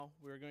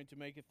well. We're going to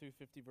make it through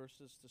 50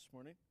 verses this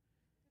morning.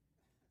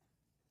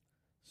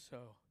 So,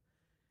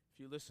 if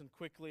you listen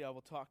quickly, I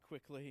will talk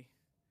quickly,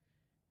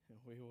 and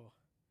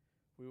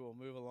we will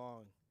move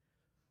along.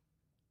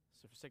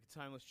 So for sake of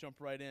time, let's jump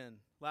right in.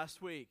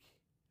 Last week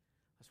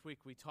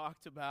we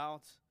talked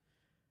about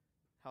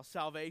how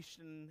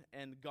salvation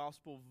and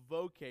gospel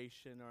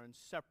vocation are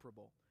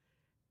inseparable.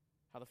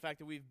 How the fact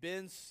that we've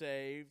been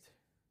saved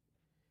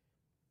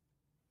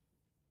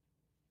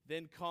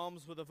then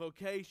comes with a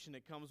vocation.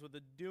 It comes with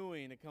a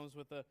doing. It comes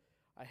with a,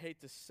 I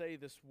hate to say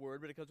this word,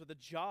 but it comes with a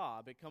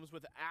job. It comes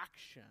with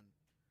action.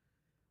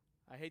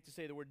 I hate to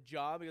say the word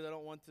job because I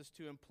don't want this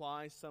to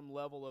imply some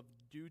level of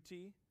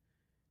duty.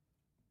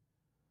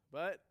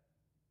 But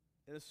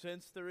in a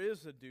sense, there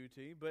is a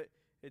duty, but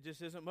it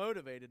just isn't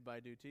motivated by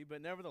duty.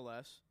 But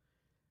nevertheless,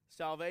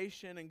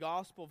 salvation and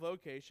gospel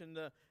vocation,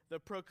 the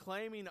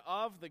proclaiming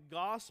of the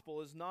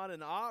gospel is not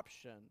an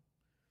option.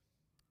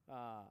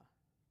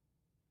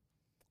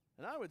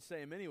 And I would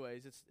say in many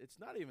ways, it's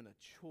not even a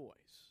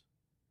choice.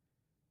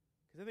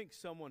 Because I think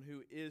someone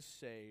who is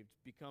saved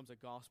becomes a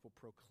gospel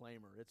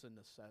proclaimer. It's a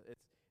necessity.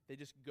 They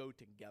just go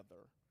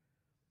together.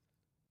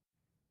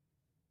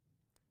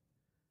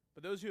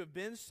 But those who have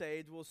been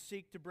saved will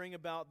seek to bring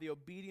about the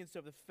obedience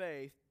of the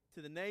faith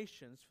to the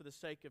nations for the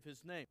sake of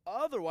His name.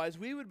 Otherwise,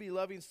 we would be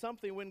loving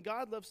something when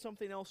God loves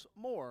something else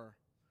more.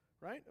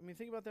 Right? I mean,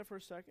 think about that for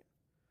a second.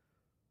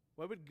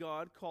 Why would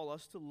God call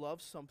us to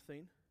love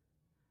something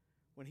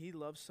when He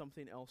loves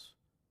something else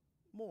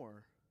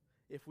more?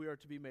 If we are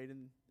to be made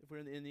if we're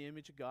in the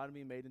image of God and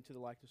be made into the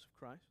likeness of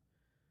Christ.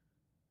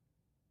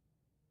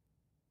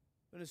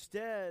 But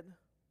instead,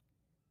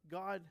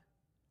 God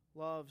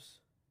loves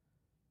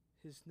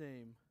His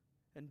name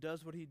and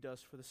does what He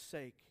does for the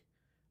sake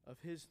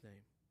of His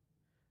name.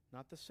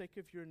 Not the sake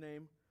of your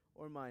name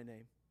or my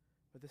name,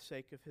 but the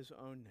sake of His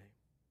own name.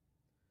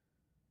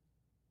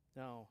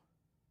 Now,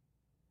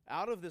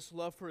 out of this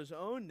love for His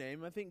own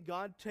name, I think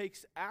God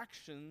takes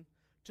action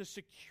to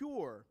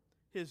secure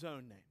His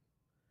own name.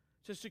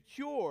 To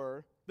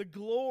secure the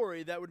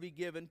glory that would be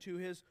given to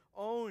His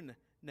own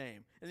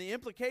name. And the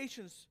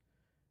implications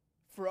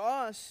for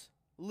us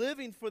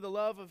living for the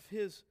love of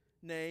His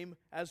name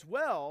as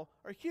well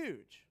are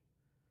huge.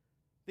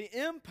 The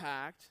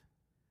impact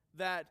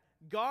that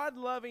God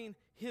loving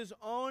His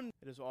own,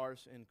 it is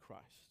ours in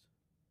Christ.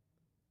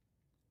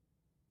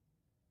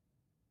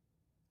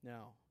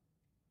 Now,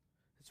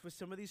 it's with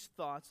some of these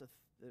thoughts that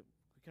we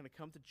kind of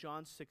come to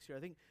John 6 here.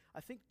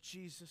 I think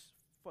Jesus,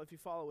 if you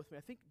follow with me,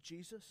 I think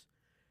Jesus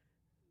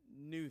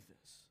knew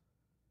this.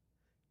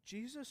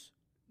 Jesus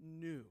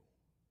knew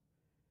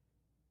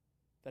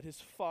that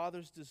His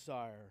Father's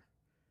desire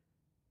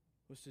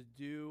was to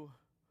do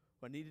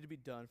what needed to be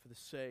done for the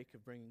sake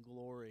of bringing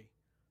glory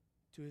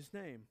to His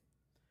name.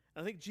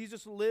 And I think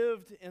Jesus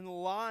lived in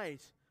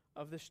light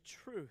of this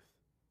truth.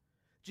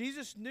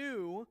 Jesus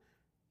knew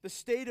the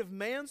state of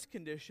man's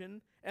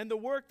condition and the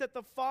work that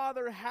the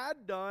Father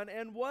had done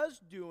and was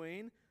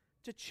doing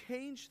to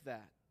change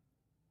that.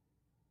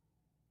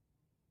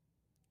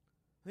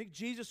 I think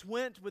Jesus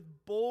went with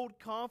bold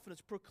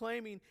confidence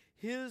proclaiming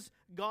His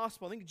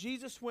gospel. I think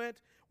Jesus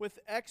went with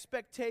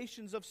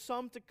expectations of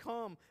some to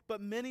come,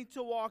 but many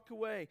to walk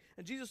away.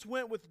 And Jesus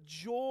went with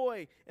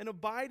joy and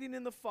abiding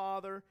in the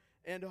Father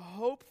and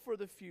hope for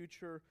the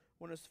future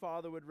when His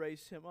Father would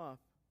raise Him up.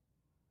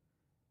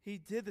 He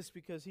did this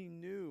because He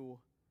knew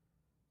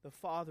the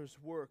Father's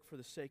work for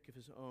the sake of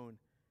His own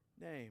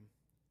name.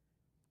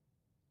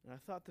 And I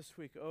thought this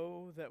week,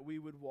 oh, that we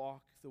would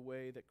walk the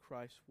way that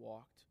Christ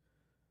walked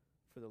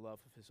for the love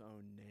of His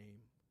own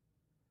name.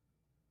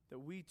 That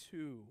we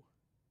too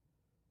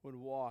would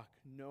walk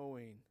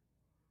knowing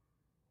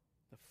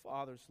the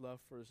Father's love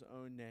for His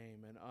own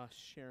name and us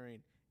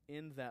sharing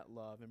in that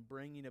love and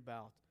bringing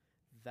about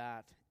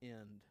that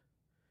end,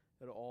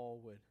 that all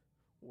would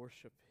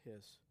worship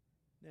His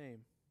name.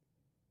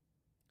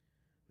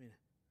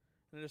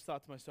 And I just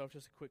thought to myself,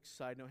 just a quick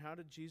side note, how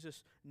did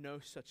Jesus know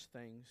such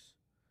things?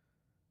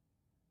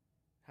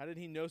 How did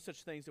He know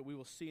such things that we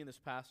will see in this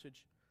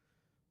passage?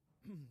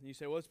 You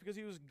say, well, it's because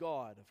He was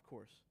God, of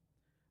course.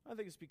 I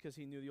think it's because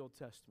He knew the Old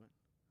Testament.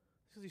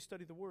 It's because He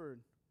studied the Word.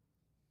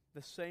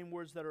 The same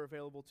words that are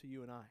available to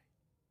you and I.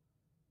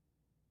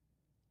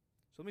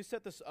 So let me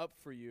set this up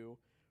for you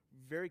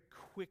very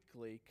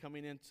quickly,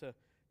 coming into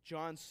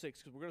John 6,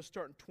 because we're going to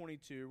start in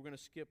 22. We're going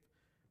to skip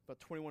about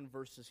 21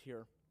 verses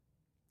here.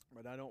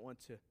 But I don't want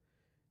to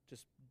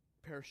just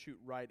parachute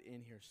right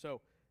in here.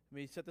 So let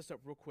me set this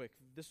up real quick.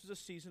 This was a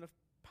season of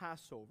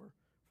Passover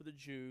for the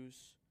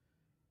Jews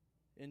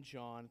in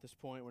John at this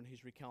point when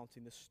he's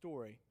recounting this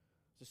story.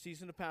 It's a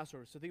season of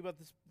Passover. So think about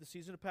this, the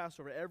season of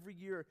Passover. Every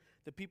year,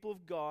 the people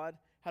of God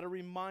had a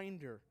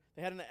reminder.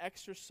 They had an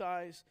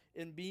exercise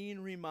in being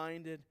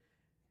reminded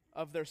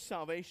of their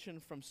salvation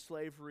from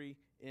slavery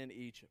in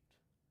Egypt.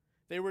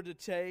 They were to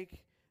take,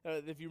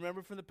 if you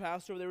remember from the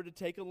Passover, they were to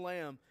take a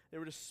lamb. They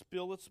were to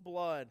spill its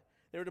blood.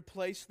 They were to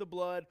place the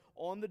blood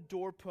on the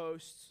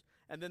doorposts,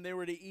 and then they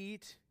were to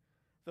eat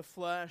the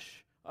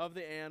flesh of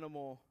the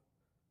animal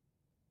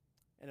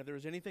and if there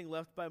was anything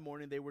left by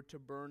morning, they were to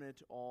burn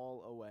it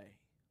all away.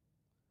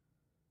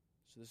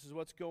 So this is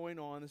what's going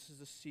on. This is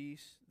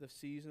the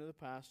season of the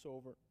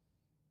Passover.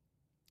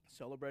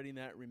 Celebrating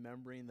that,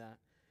 remembering that.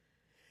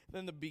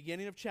 Then the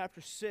beginning of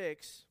chapter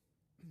 6,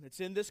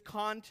 it's in this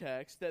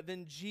context that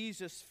then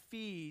Jesus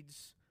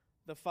feeds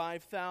the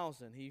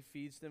 5,000. He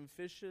feeds them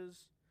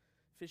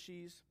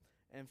fishies,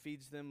 and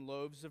feeds them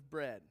loaves of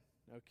bread.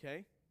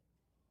 Okay?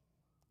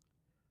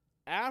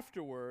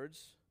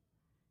 Afterwards,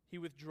 he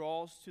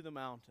withdraws to the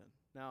mountain.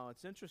 Now,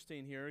 it's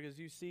interesting here because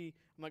you see,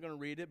 I'm not going to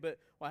read it, but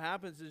what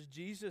happens is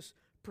Jesus,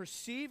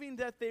 perceiving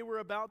that they were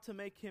about to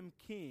make him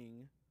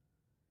king,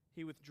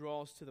 he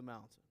withdraws to the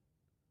mountain.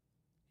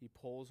 He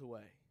pulls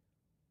away.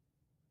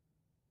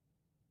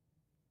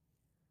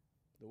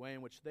 The way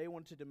in which they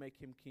wanted to make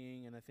him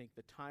king, and I think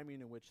the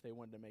timing in which they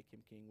wanted to make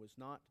him king, was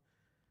not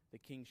the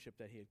kingship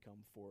that he had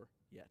come for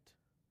yet.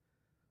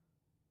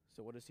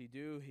 So what does he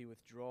do? He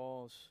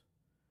withdraws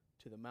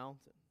to the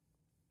mountain.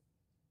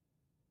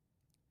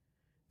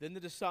 Then the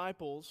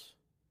disciples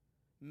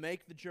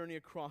make the journey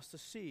across the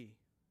sea.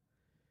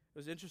 It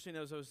was interesting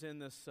as I was in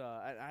this,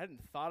 I hadn't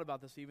thought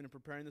about this even in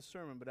preparing the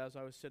sermon, but as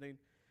I was sitting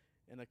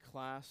in a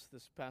class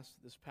this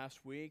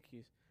past week,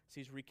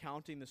 he's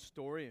recounting the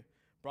story. It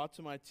brought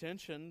to my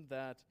attention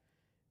that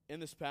in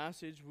this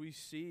passage we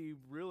see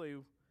really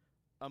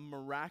a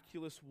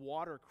miraculous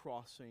water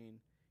crossing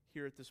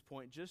here at this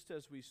point, just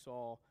as we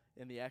saw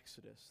in the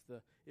Exodus.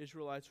 The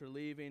Israelites are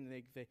leaving,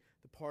 the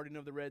parting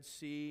of the Red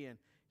Sea, and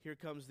here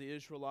comes the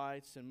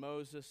Israelites and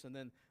Moses, and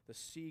then the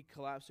sea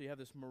collapses. So you have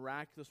this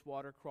miraculous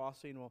water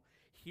crossing. Well,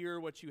 here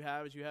what you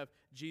have is you have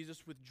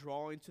Jesus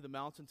withdrawing to the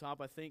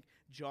mountaintop. I think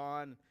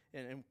John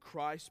and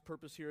Christ's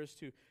purpose here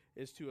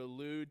is to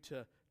allude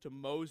to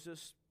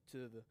Moses,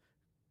 to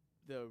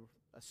the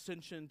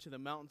ascension to the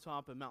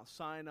mountaintop of Mount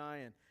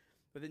Sinai.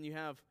 But then you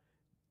have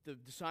the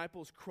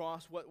disciples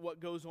cross.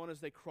 What goes on as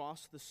they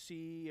cross the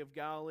Sea of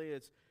Galilee?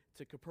 It's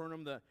to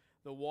Capernaum.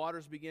 The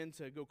waters begin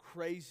to go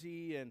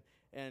crazy, and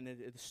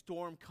the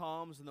storm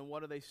comes, and then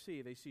what do they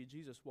see? They see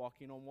Jesus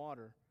walking on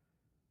water.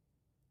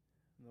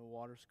 And the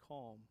water's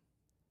calm,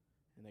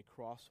 and they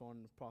cross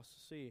the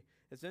sea.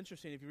 It's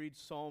interesting, if you read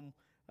Psalm,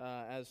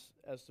 as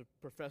the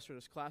professor of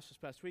this class this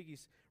past week, he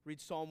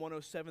reads Psalm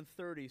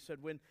 107:30. He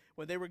said, when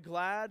they were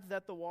glad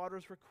that the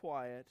waters were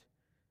quiet,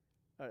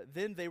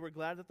 then they were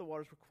glad that the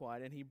waters were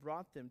quiet, and he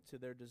brought them to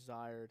their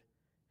desired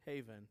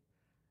haven.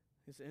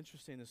 It's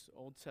interesting, this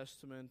Old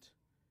Testament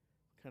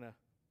kind of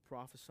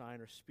prophesying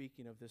or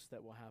speaking of this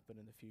that will happen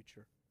in the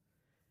future.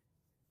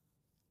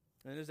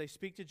 And as they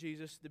speak to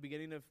Jesus, the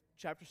beginning of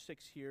chapter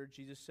 6 here,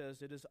 Jesus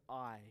says, "It is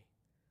I." I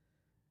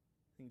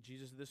think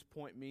Jesus at this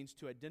point means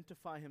to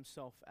identify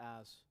himself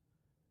as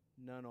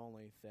none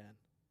only than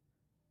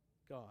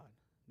God,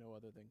 no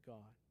other than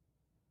God.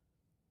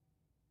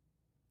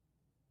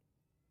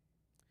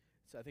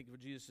 So I think what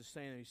Jesus is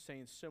saying, he's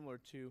saying similar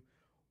to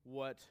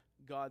what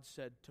God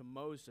said to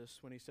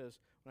Moses when he says,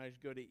 "When I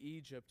go to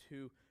Egypt,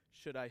 who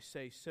should I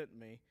say sent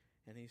me?"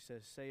 And he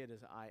says, "Say it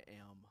is I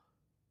am.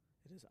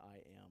 It is I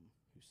am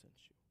who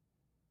sent you."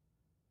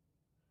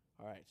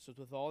 All right, so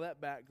with all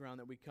that background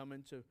that we come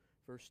into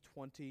verse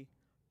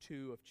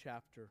 22 of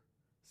chapter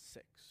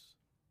 6.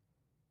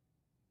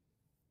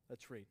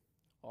 Let's read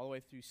all the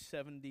way through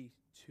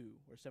 72,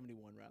 or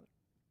 71 rather.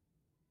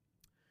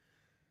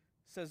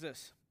 It says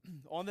this,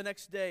 "On the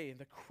next day,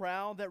 the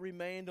crowd that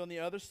remained on the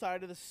other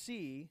side of the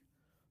sea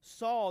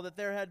saw that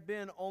there had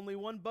been only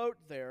one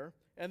boat there,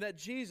 and that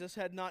Jesus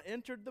had not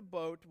entered the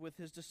boat with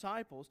his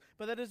disciples,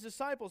 but that his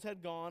disciples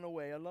had gone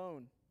away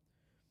alone.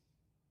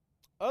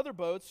 Other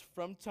boats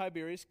from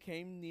Tiberias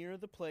came near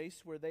the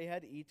place where they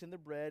had eaten the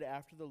bread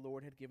after the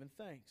Lord had given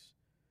thanks.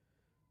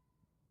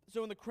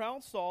 So when the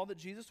crowd saw that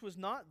Jesus was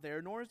not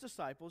there, nor his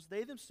disciples,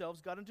 they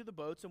themselves got into the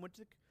boats and went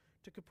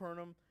to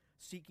Capernaum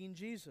seeking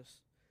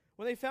Jesus.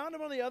 When they found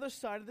him on the other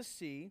side of the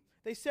sea,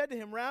 they said to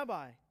him,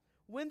 'Rabbi,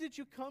 when did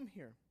you come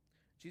here?'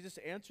 Jesus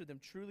answered them,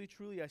 'Truly,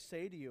 truly, I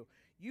say to you,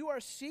 you are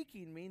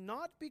seeking me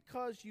not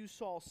because you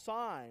saw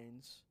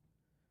signs,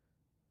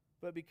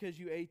 but because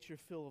you ate your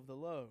fill of the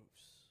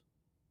loaves.'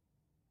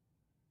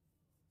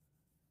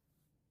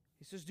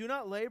 He says, 'Do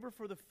not labor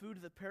for the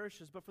food that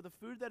perishes, but for the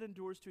food that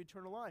endures to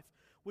eternal life,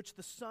 which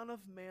the Son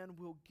of Man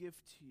will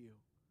give to you.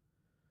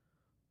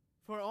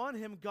 For on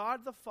him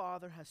God the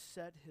Father has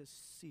set his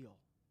seal.'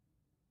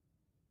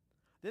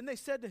 Then they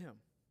said to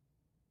him,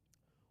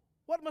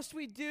 'What must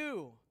we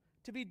do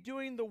to be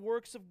doing the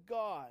works of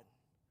God?'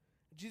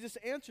 Jesus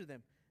answered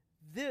them,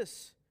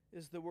 'This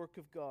is the work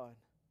of God,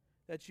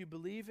 that you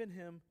believe in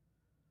him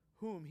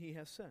whom he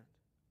has sent.'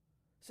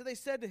 So they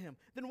said to him,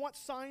 'Then what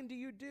sign do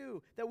you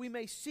do, that we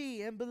may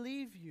see and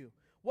believe you?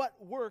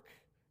 What work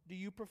do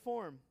you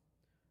perform?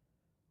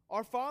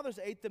 Our fathers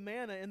ate the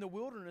manna in the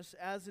wilderness,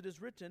 as it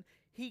is written,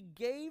 he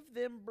gave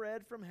them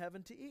bread from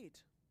heaven to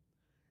eat.'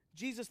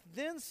 Jesus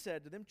then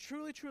said to them,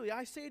 'Truly, truly,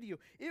 I say to you,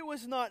 it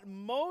was not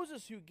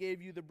Moses who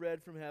gave you the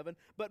bread from heaven,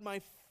 but my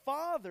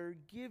Father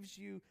gives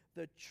you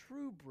the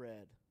true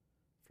bread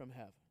from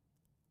heaven.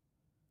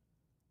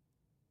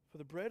 For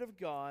the bread of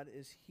God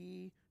is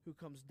he who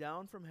comes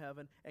down from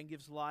heaven and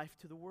gives life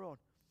to the world.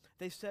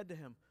 They said to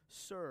him,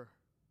 Sir,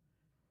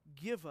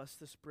 give us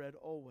this bread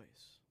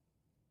always.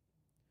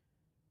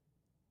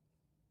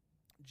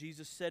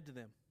 Jesus said to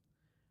them,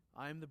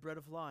 I am the bread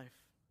of life.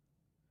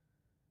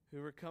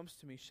 Whoever comes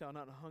to me shall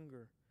not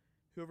hunger.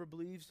 Whoever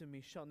believes in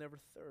me shall never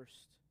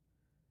thirst.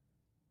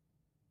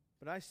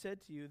 But I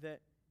said to you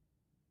that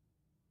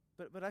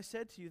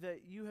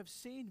you have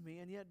seen me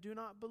and yet do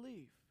not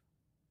believe.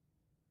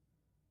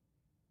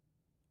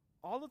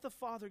 All that the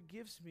Father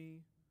gives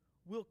me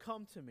will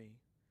come to me,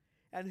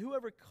 and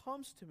whoever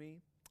comes to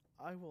me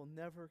I will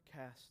never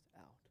cast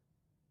out.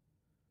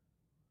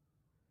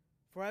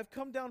 For I have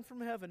come down from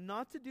heaven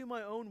not to do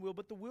my own will,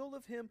 but the will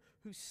of him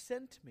who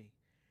sent me.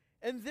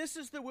 And this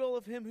is the will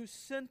of him who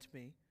sent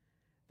me,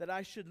 that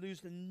I should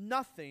lose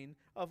nothing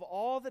of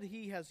all that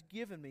he has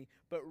given me,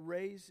 but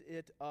raise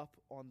it up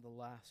on the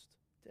last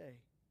day.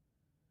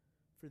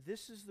 For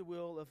this is the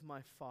will of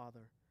my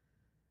Father,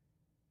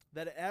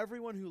 that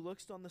everyone who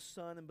looks on the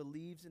Son and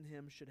believes in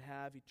him should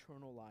have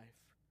eternal life.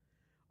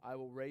 I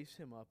will raise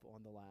him up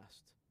on the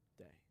last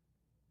day.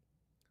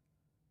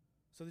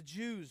 So the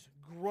Jews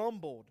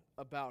grumbled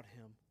about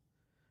him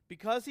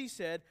because he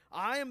said,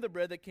 I am the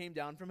bread that came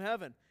down from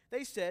heaven.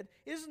 They said,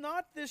 Is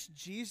not this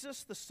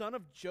Jesus, the son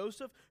of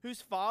Joseph,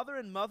 whose father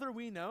and mother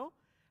we know?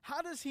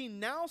 How does he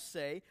now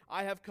say,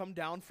 I have come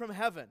down from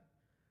heaven?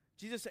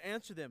 Jesus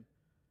answered them,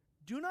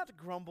 Do not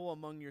grumble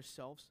among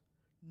yourselves.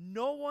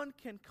 No one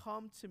can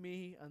come to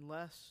me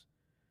unless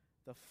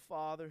the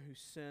Father who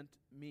sent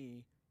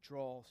me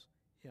draws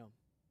him.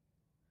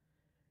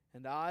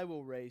 And I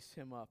will raise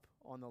him up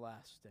on the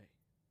last day.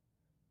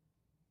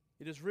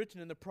 It is written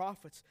in the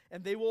prophets,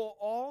 and they will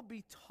all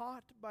be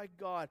taught by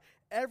God.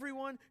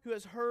 Everyone who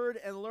has heard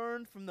and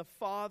learned from the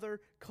Father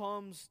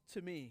comes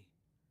to me.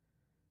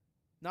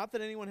 Not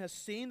that anyone has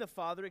seen the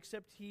Father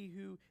except he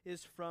who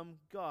is from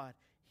God.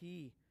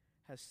 He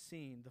has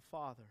seen the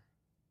Father.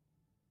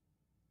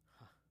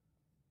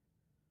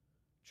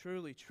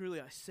 Truly,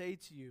 truly, I say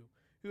to you,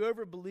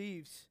 whoever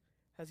believes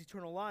has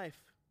eternal life.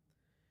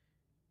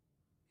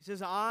 He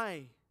says,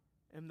 I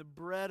am the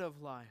bread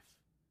of life.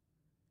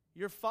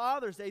 Your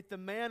fathers ate the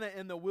manna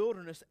in the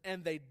wilderness,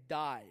 and they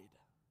died.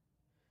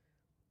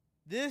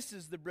 This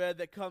is the bread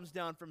that comes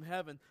down from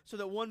heaven, so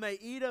that one may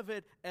eat of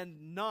it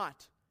and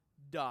not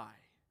die.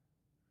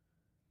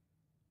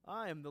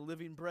 I am the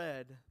living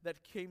bread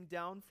that came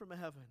down from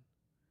heaven.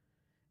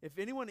 If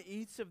anyone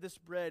eats of this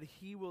bread,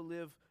 he will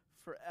live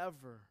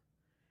forever.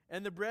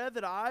 And the bread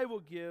that I will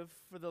give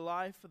for the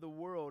life of the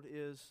world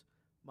is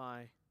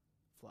my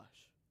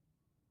flesh.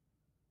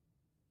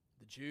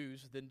 The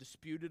Jews then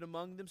disputed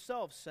among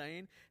themselves,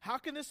 saying, How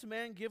can this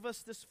man give us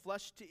this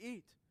flesh to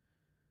eat?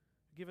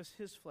 Give us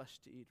his flesh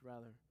to eat,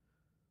 rather.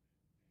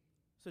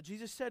 So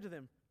Jesus said to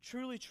them,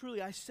 Truly,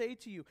 truly, I say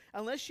to you,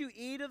 unless you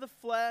eat of the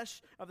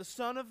flesh of the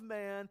Son of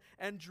Man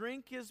and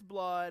drink his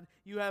blood,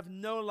 you have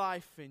no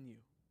life in you.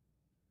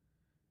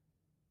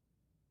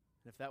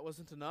 And if that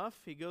wasn't enough,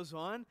 he goes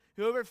on,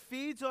 Whoever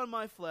feeds on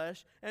my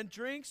flesh and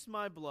drinks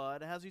my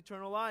blood has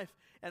eternal life,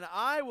 and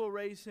I will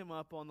raise him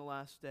up on the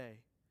last day.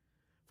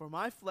 For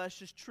my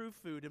flesh is true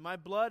food, and my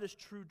blood is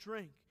true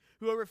drink.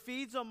 Whoever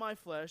feeds on my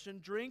flesh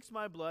and drinks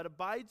my blood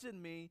abides in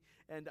me,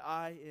 and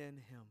I in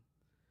him.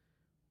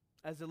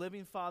 As the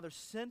living Father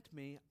sent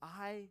me,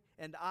 I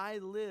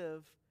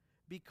live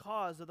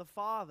because of the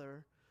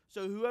Father.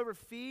 So whoever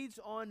feeds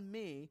on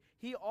me,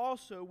 he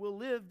also will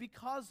live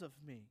because of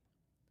me.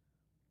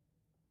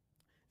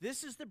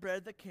 This is the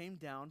bread that came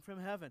down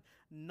from heaven,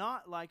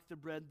 not like the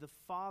bread the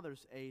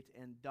fathers ate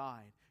and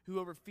died.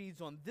 Whoever feeds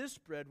on this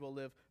bread will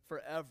live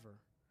forever.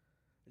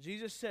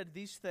 Jesus said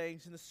these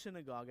things in the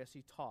synagogue as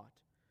he taught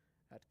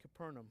at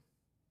Capernaum.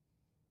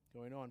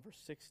 Going on, verse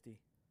 60.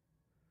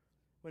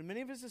 When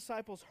many of his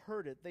disciples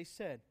heard it, they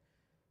said,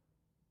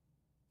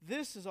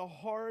 This is a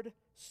hard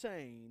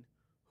saying.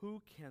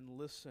 Who can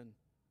listen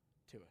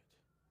to it?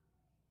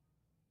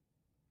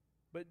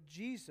 But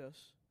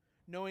Jesus,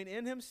 knowing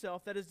in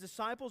himself that his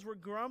disciples were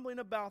grumbling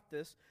about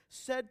this,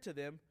 said to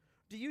them,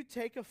 Do you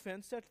take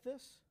offense at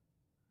this?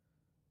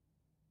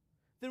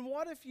 Then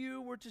what if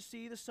you were to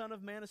see the Son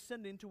of Man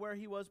ascending to where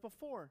he was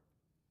before?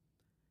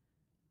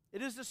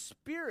 It is the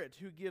Spirit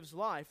who gives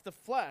life. The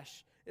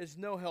flesh is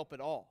no help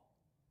at all.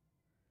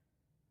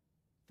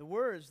 The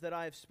words that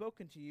I have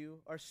spoken to you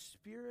are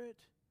spirit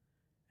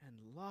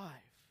and life.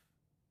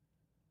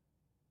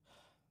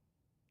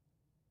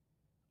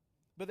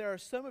 But there are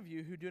some of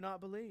you who do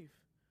not believe.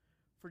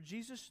 For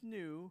Jesus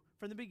knew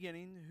from the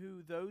beginning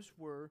who those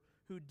were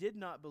who did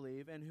not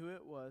believe and who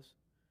it was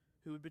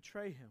who would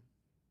betray him.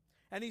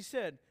 And he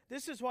said,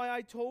 This is why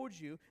I told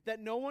you that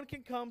no one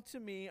can come to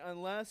me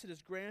unless it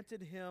is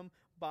granted him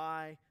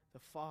by the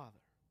Father.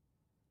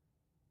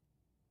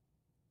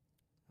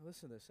 Now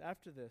listen to this.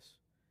 After this,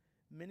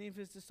 many of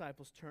his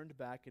disciples turned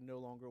back and no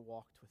longer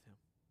walked with him.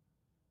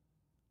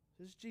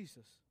 This is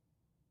Jesus.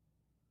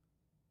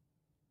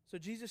 So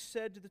Jesus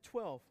said to the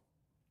 12,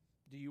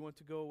 Do you want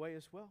to go away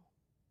as well?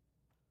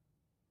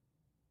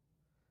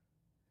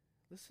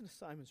 Listen to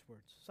Simon's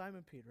words.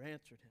 Simon Peter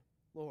answered him,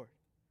 Lord,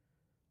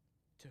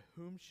 to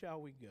whom shall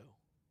we go?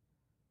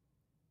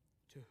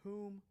 To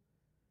whom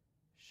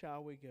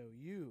shall we go?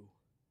 You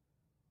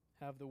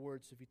have the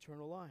words of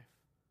eternal life.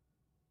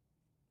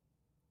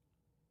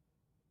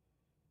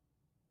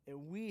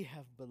 And we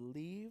have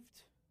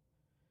believed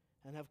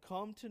and have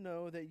come to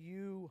know that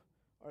you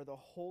are the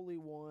Holy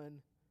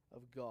One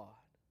of God.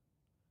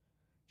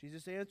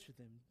 Jesus answered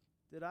them,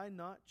 did I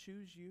not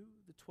choose you,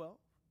 the 12?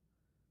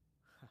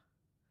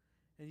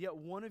 And yet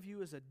one of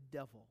you is a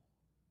devil.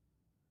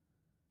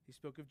 He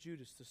spoke of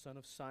Judas, the son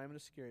of Simon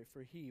Iscariot,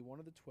 for he, one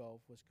of the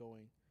 12, was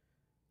going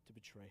to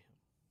betray him.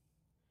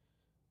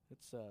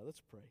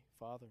 Let's pray.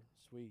 Father,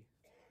 as we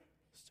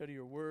study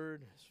your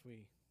word, as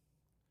we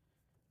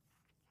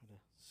try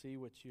to see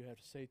what you have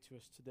to say to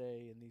us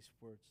today in these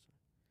words,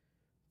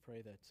 I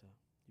pray that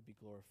you be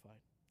glorified.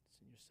 It's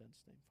in your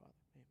Son's name, Father.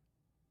 Amen.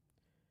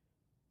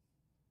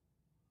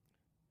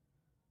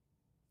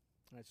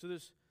 All right, so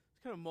there's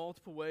kind of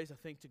multiple ways, I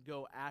think, to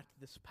go at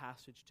this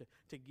passage,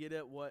 to get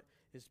at what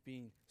is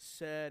being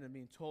said and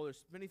being told.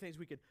 There's many things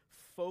we could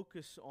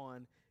focus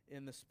on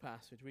in this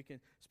passage. We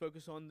can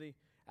focus on the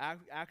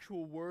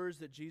actual words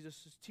that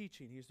Jesus is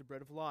teaching. He is the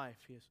bread of life.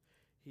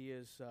 He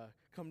is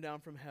come down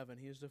from heaven.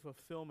 He is the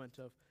fulfillment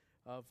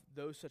of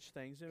those such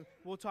things. And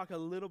we'll talk a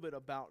little bit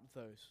about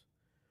those.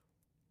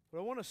 What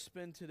I want to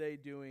spend today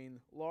doing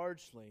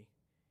largely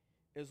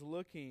is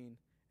looking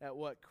at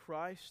what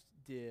Christ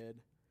did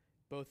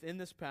both in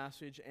this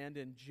passage and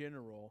in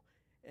general,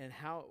 and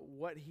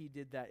what he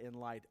did that in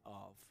light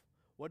of.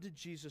 What did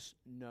Jesus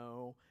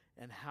know,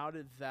 and how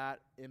did that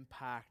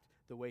impact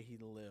the way he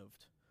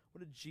lived? What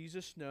did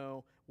Jesus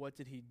know? What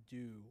did he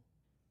do?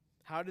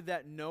 How did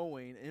that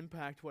knowing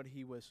impact what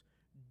he was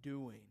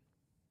doing?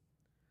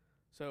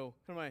 So,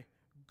 kind of my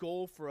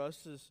goal for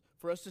us is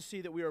for us to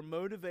see that we are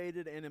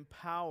motivated and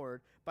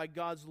empowered by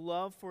God's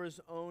love for his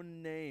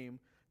own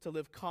name to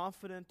live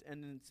confident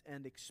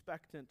and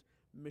expectant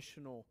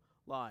missional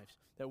lives,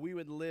 that we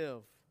would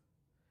live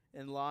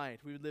in light,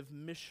 we would live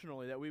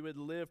missionally, that we would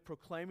live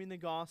proclaiming the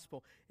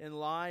gospel in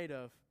light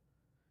of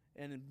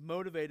and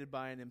motivated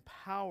by and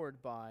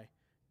empowered by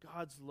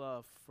God's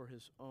love for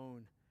his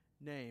own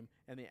name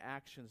and the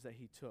actions that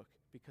he took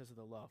because of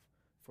the love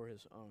for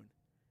his own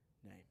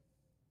name.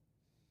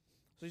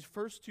 So these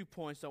first 2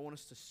 points I want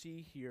us to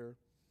see here,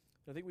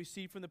 I think we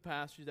see from the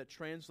passage that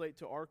translate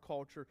to our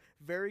culture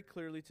very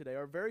clearly today,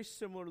 are very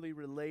similarly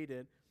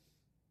related.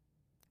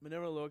 But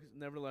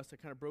nevertheless, I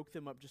kind of broke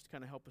them up just to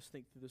kind of help us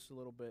think through this a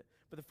little bit.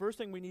 But the first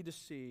thing we need to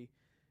see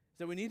is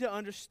that we need to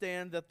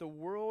understand that the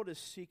world is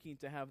seeking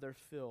to have their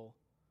fill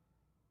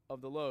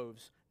of the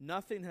loaves.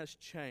 Nothing has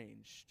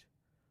changed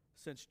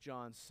since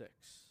John 6.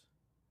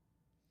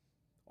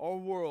 Our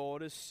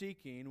world is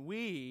seeking,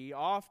 we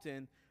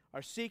often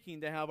are seeking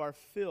to have our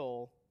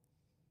fill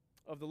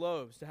of the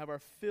loaves, to have our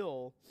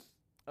fill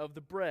of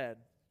the bread.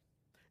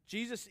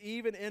 Jesus,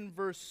 even in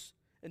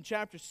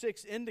chapter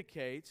 6,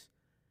 indicates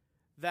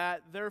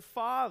that their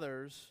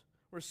fathers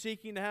were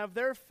seeking to have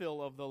their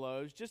fill of the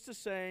loaves, just the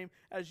same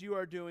as you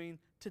are doing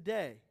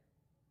today.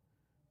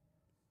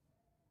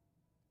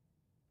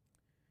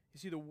 You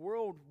see, the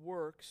world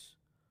works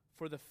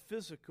for the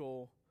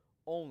physical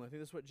only. I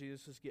think that's what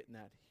Jesus is getting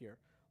at here.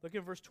 Look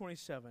at verse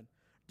 27.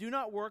 Do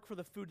not work for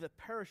the food that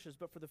perishes,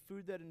 but for the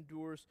food that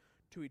endures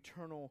to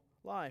eternal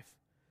life,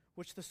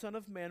 which the Son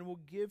of Man will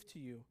give to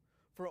you.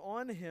 For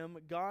on him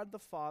God the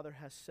Father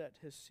has set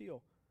his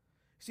seal.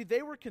 See,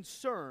 they were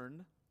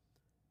concerned,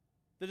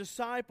 the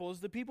disciples,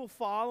 the people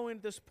following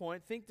at this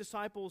point, think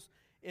disciples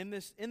in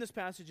this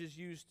passage is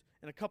used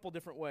in a couple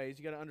different ways.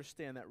 You got to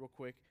understand that real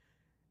quick.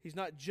 He's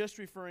not just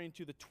referring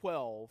to the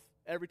 12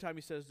 every time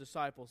he says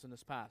disciples in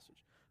this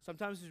passage.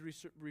 Sometimes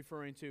he's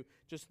referring to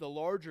just the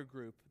larger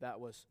group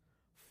that was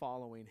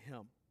following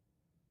him.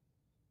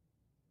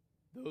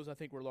 Those, I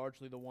think, were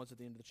largely the ones at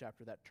the end of the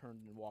chapter that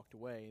turned and walked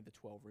away, and the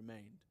 12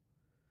 remained.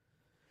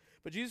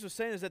 But Jesus was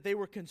saying is that they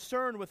were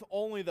concerned with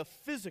only the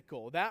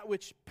physical, that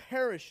which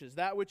perishes,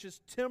 that which is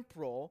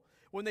temporal,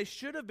 when they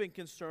should have been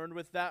concerned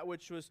with that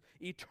which was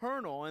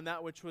eternal and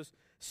that which was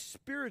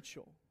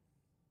spiritual.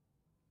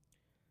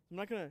 I'm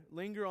not going to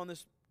linger on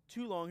this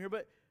too long here,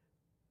 but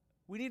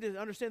we need to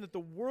understand that the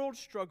world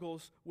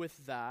struggles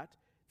with that.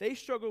 They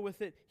struggle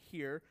with it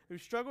here. We've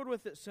struggled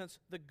with it since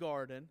the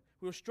garden.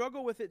 We'll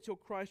struggle with it till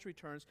Christ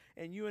returns,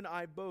 and you and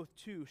I both,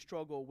 too,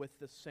 struggle with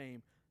the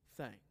same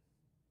thing.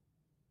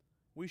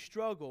 We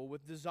struggle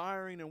with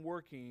desiring and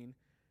working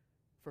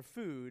for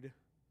food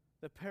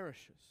that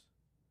perishes.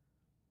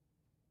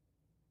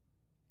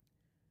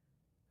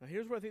 Now,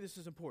 here's where I think this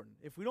is important.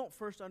 If we don't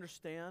first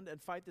understand and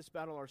fight this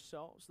battle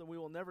ourselves, then we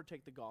will never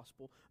take the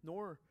gospel,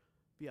 nor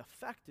be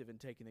effective in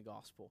taking the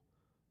gospel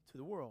to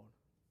the world.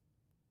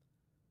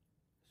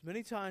 As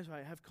many times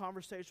I have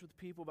conversations with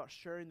people about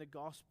sharing the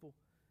gospel,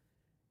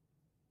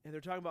 and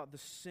they're talking about the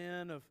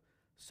sin of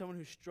someone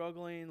who's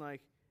struggling,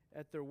 like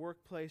at their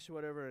workplace or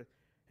whatever,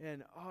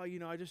 and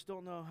I just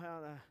don't know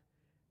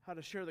how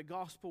to share the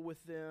gospel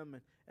with them,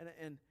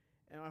 and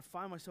I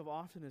find myself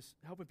often as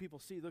helping people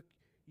see, look,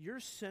 you're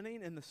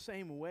sinning in the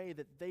same way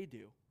that they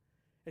do.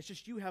 It's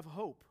just you have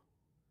hope.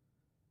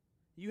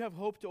 You have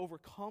hope to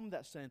overcome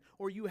that sin,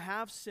 or you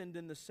have sinned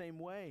in the same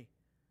way.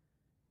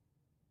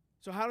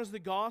 So how does the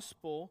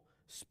gospel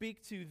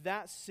speak to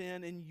that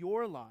sin in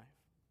your life?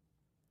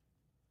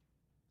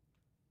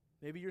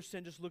 Maybe your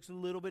sin just looks a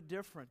little bit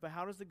different, but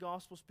how does the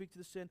gospel speak to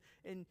the sin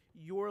in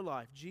your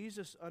life?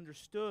 Jesus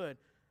understood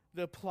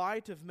the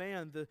plight of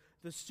man,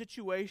 the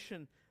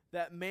situation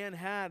that man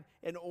had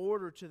in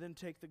order to then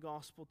take the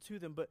gospel to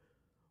them. But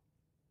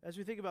as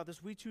we think about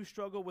this, we too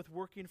struggle with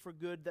working for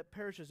good that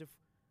perishes.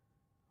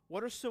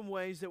 What are some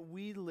ways that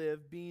we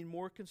live being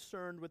more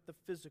concerned with the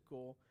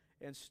physical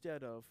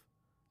instead of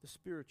the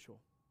spiritual?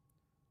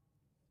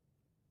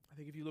 I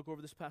think if you look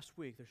over this past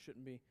week, there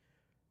shouldn't be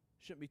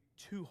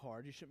too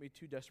hard. You shouldn't be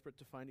too desperate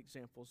to find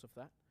examples of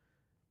that.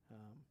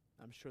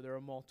 I'm sure there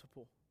are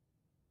multiple.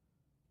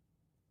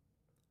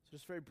 So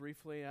just very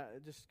briefly,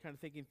 just kind of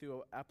thinking through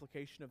an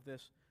application of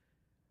this,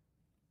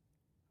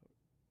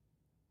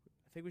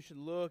 I think we should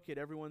look at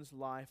everyone's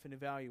life and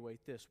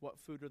evaluate this. What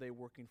food are they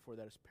working for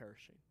that is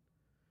perishing?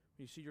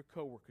 When you see your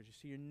coworkers, you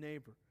see your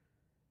neighbor,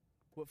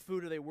 what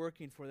food are they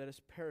working for that is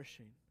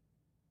perishing?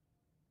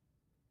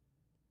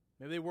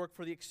 Maybe they work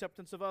for the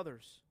acceptance of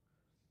others.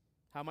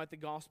 How might the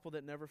gospel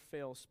that never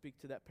fails speak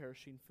to that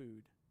perishing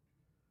food?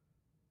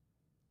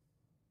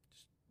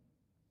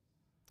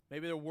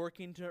 Maybe they're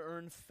working to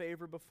earn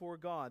favor before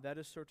God. That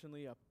is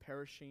certainly a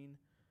perishing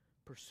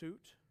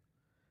pursuit.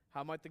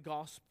 How might the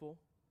gospel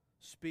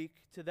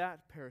speak to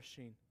that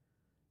perishing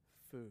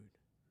food?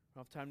 I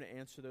don't have time to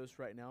answer those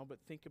right now, but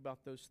think about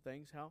those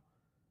things. How?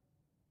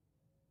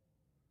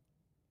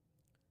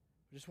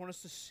 I just want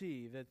us to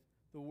see that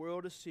the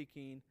world is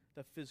seeking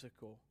the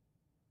physical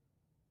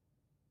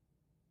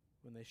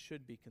when they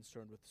should be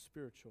concerned with the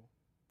spiritual.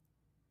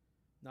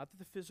 Not that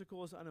the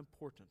physical is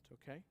unimportant,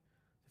 okay?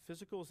 The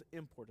physical is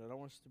important. I don't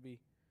want us to be...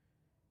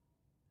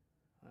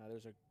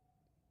 there's a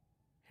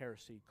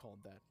heresy called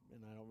that,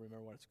 and I don't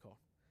remember what it's called.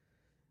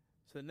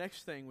 So the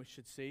next thing we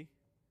should see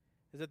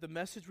is that the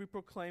message we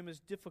proclaim is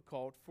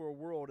difficult for a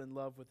world in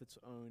love with its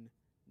own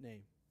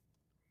name.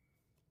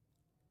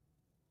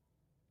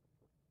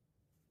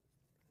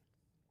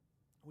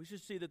 We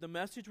should see that the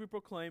message we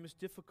proclaim is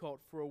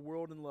difficult for a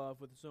world in love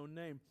with its own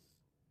name.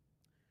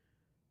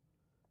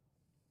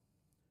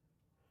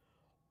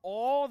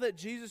 All that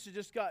Jesus had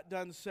just got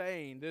done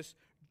saying, this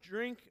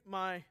drink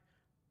my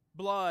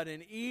blood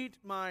and eat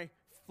my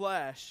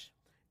flesh,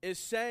 is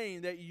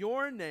saying that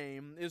your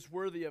name is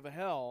worthy of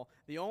hell.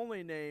 The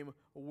only name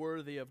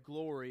worthy of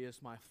glory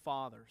is my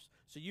Father's.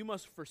 So you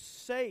must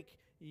forsake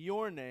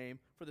your name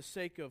for the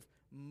sake of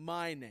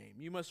my name.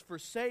 You must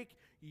forsake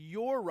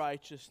your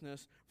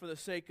righteousness for the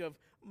sake of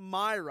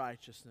my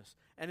righteousness.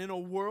 And in a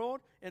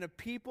world, in a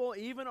people,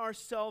 even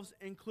ourselves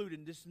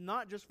included, this is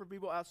not just for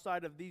people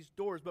outside of these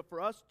doors, but for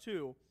us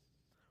too,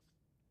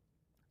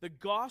 the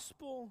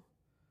gospel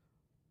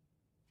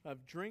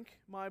of drink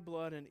my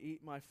blood and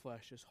eat my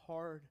flesh is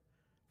hard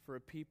for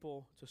a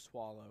people to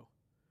swallow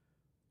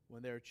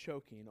when they're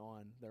choking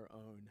on their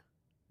own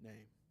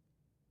name.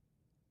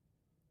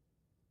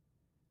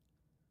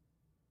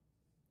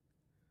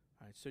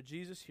 All right, so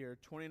Jesus here,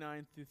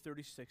 29 through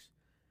 36,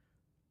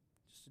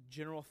 just a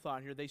general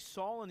thought here. They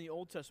saw in the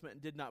Old Testament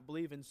and did not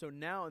believe, and so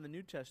now in the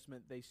New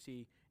Testament they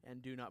see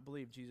and do not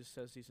believe. Jesus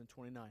says these in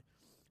 29.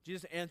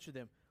 Jesus answered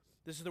them,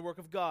 "This is the work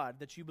of God,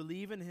 that you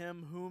believe in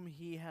him whom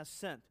he has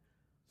sent."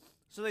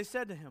 So they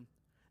said to him,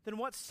 "Then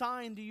what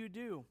sign do you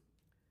do,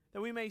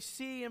 that we may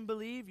see and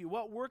believe you?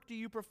 What work do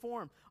you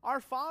perform?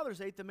 Our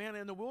fathers ate the manna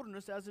in the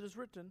wilderness, as it is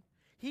written,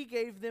 he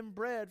gave them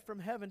bread from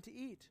heaven to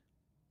eat."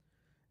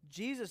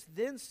 Jesus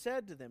then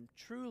said to them,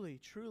 "Truly,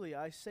 truly,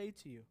 I say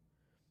to you,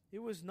 it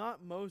was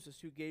not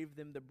Moses who gave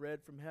them the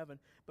bread from heaven,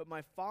 but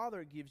my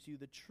Father gives you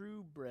the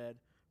true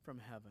bread from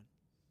heaven.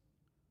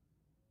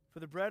 For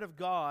the bread of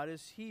God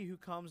is he who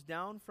comes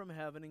down from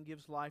heaven and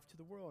gives life to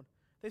the world."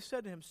 They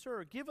said to him,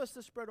 "Sir, give us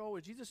this bread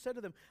always." Jesus said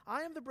to them,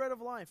 "I am the bread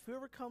of life.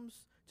 Whoever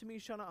comes to me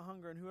shall not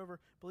hunger, and whoever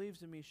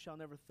believes in me shall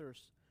never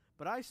thirst.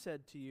 But I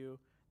said to you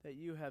that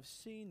you have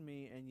seen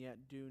me and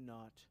yet do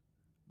not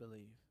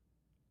believe."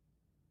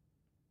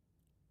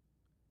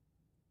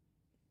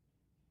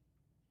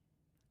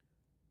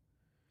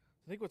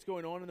 I think what's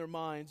going on in their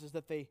minds is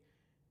that they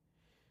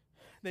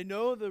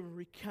know the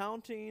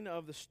recounting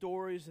of the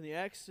stories in the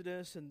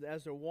Exodus, and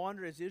as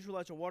the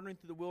Israelites are wandering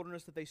through the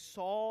wilderness, that they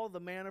saw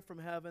the manna from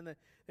heaven,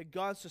 that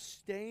God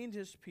sustained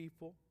his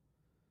people,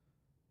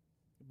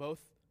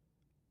 both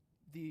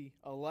the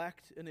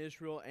elect in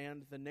Israel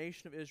and the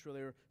nation of Israel.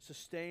 They were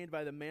sustained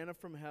by the manna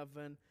from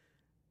heaven.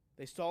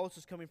 They saw this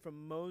as coming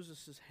from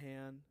Moses'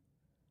 hand.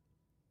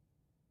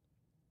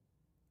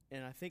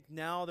 And I think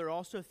now they're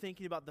also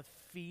thinking about the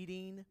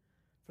feeding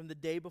from the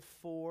day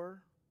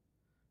before,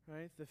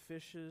 right? The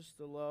fishes,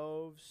 the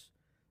loaves.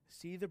 They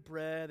see the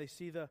bread, they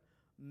see the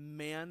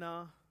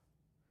manna.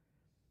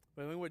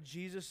 But I think what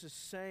Jesus is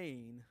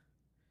saying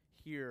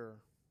here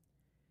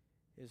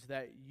is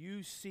that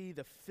you see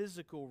the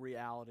physical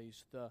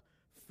realities, the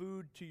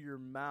food to your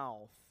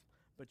mouth,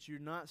 but you're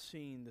not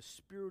seeing the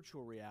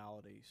spiritual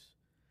realities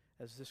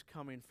as this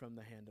coming from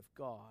the hand of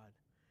God.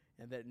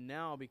 And that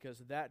now, because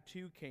that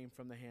too came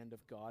from the hand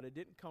of God, it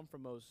didn't come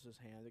from Moses'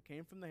 hand, it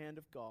came from the hand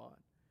of God,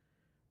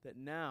 that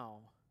now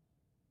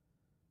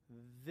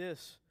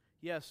this,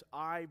 yes,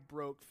 I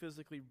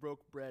physically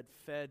broke bread,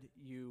 fed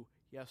you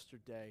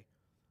yesterday,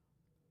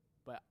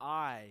 but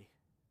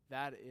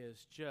that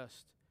is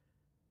just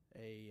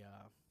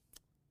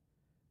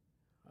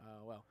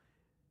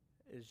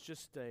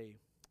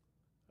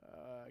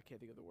I can't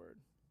think of the word.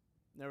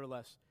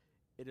 Nevertheless,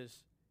 it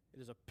is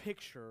a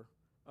picture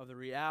of the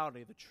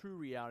reality, the true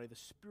reality, the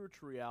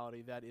spiritual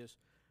reality that is,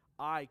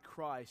 I,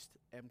 Christ,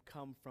 am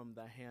come from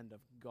the hand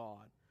of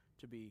God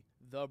to be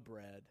the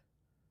bread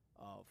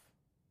of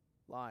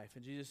life.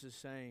 And Jesus is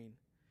saying,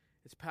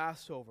 it's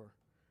Passover.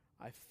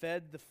 I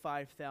fed the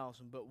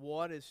 5,000, but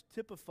what is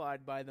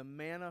typified by the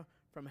manna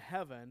from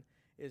heaven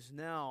is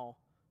now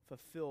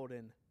fulfilled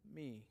in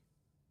me.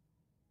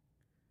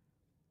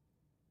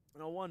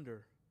 And I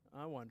wonder,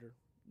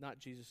 not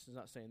Jesus is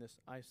not saying this,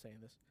 I'm saying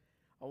this,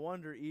 I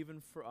wonder even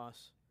for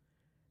us,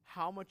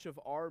 how much of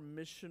our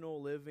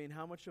missional living,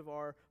 how much of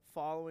our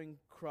following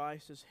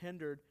Christ is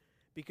hindered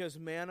because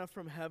manna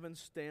from heaven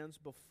stands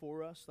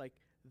before us like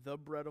the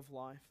bread of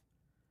life,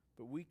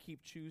 but we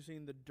keep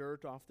choosing the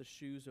dirt off the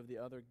shoes of the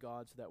other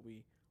gods that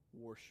we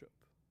worship.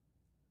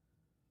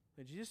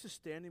 And Jesus is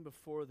standing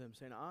before them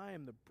saying, I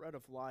am the bread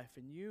of life,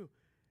 and you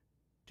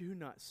do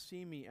not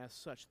see me as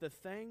such. The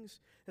things,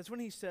 that's when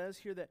he says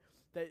here that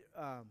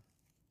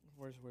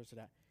where's it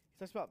at? He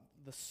talks about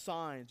the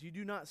signs. You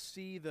do not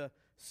see the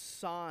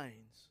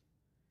signs.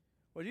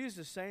 What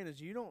Jesus is saying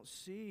is you don't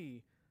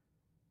see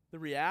the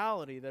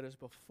reality that is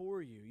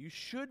before you. You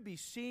should be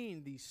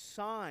seeing these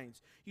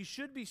signs. You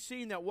should be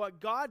seeing that what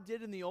God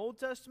did in the Old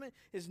Testament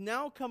is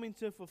now coming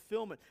to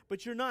fulfillment,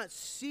 but you're not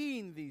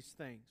seeing these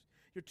things.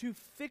 You're too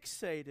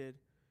fixated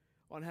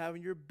on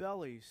having your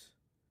bellies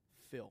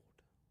filled.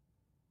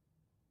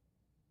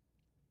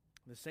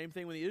 The same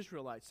thing when the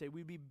Israelites say,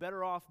 we'd be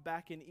better off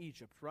back in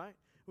Egypt, right?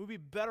 We'd be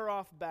better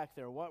off back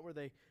there. What were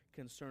they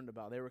concerned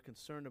about? They were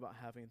concerned about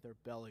having their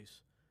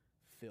bellies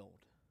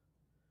filled.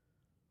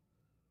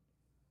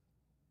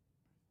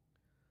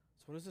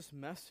 So what is this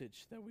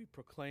message that we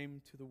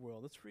proclaim to the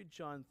world? Let's read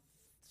John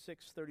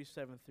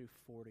 6:37 through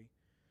 40. It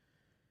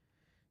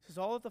says,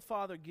 all that the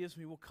Father gives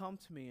me will come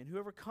to me, and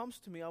whoever comes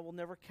to me I will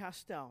never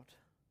cast out.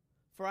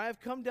 For I have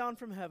come down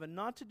from heaven,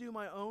 not to do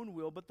my own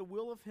will, but the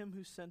will of him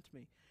who sent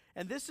me.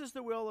 And this is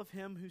the will of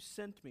him who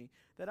sent me,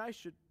 that I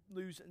should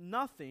lose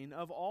nothing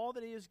of all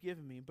that he has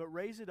given me, but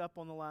raise it up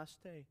on the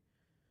last day.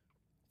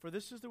 For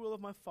this is the will of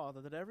my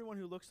Father, that everyone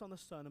who looks on the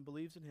Son and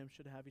believes in him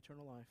should have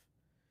eternal life,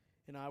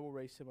 and I will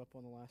raise him up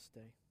on the last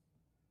day.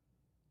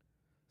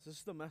 This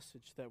is the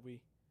message that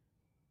we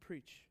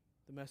preach,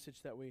 the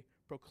message that we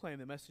proclaim,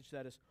 the message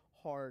that is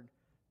hard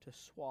to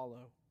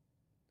swallow.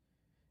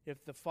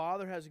 If the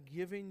Father has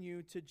given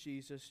you to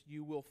Jesus,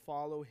 you will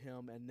follow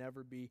him and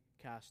never be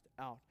cast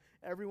out.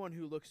 Everyone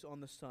who looks on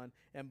the Son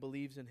and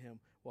believes in him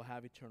will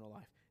have eternal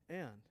life,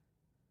 and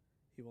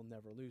he will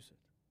never lose it.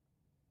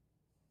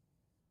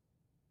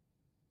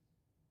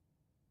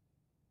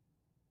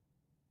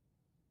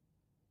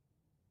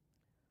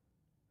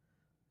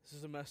 This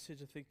is a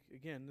message, I think,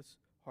 again, that's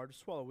hard to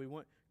swallow. We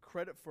want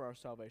credit for our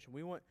salvation.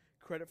 We want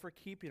credit for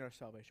keeping our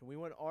salvation. We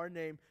want our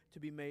name to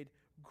be made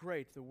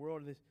great. The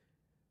world is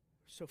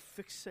so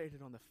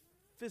fixated on the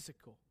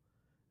physical.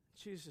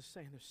 Jesus is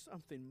saying there's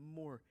something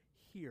more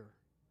here.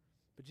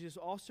 But Jesus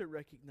also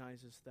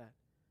recognizes that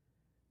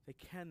they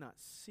cannot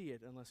see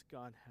it unless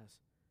God has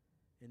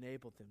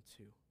enabled them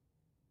to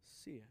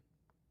see it.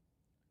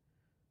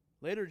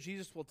 Later,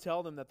 Jesus will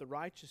tell them that the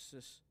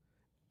righteousness,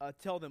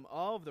 tell them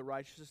of the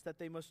righteousness that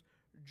they must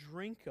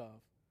drink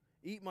of.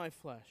 Eat my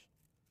flesh,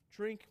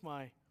 drink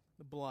my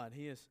blood.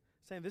 He is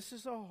saying this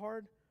is a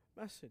hard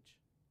message.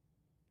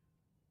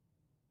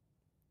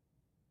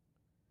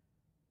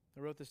 I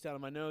wrote this down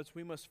in my notes.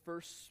 We must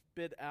first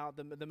spit out,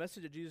 the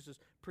message that Jesus is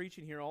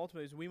preaching here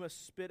ultimately is we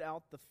must spit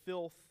out the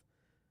filth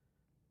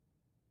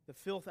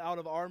out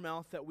of our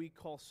mouth that we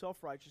call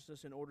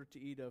self-righteousness in order to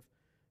eat of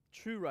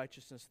true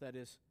righteousness, that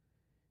is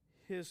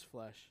his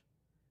flesh,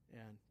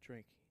 and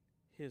drink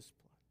his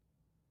blood.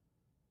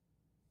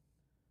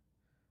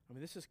 I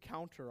mean, this is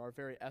counter our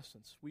very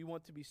essence. We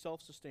want to be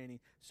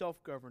self-sustaining,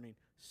 self-governing,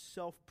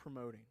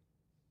 self-promoting.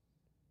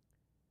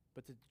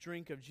 But to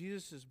drink of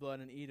Jesus'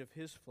 blood and eat of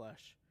his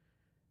flesh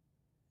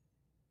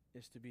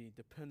is to be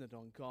dependent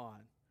on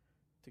God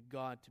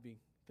to be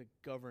the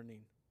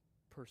governing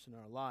person in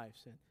our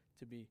lives, and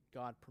to be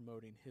God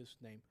promoting his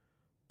name,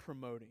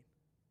 promoting.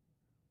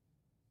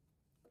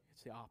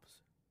 It's the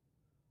opposite.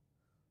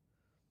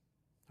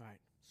 All right,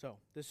 so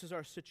this is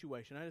our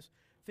situation. I just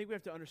think we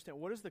have to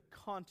understand what is the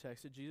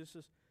context that Jesus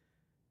is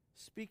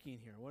speaking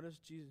here. When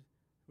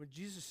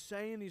Jesus is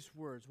saying these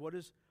words, what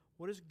is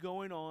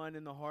going on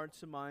in the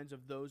hearts and minds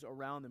of those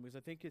around them? Because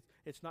I think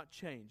it's not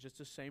changed. It's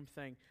the same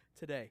thing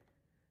today.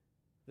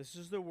 This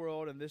is the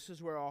world, and this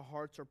is where our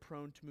hearts are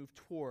prone to move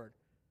toward.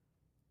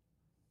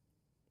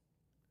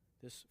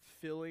 this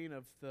filling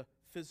of the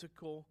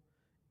physical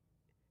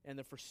and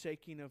the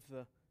forsaking of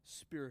the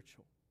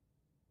spiritual.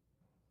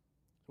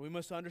 So we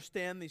must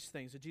understand these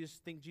things.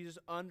 Jesus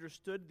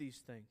understood these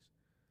things.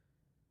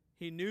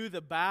 He knew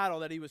the battle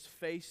that he was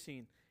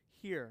facing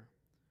here.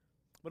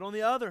 But on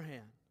the other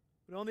hand,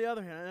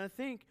 and I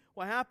think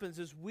what happens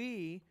is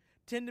we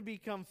tend to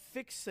become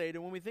fixated.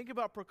 When we think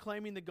about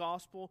proclaiming the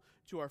gospel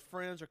to our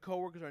friends, our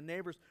coworkers, our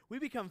neighbors, we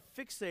become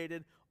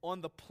fixated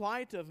on the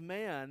plight of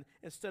man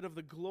instead of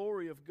the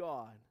glory of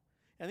God.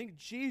 I think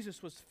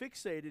Jesus was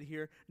fixated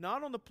here,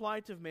 not on the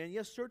plight of man.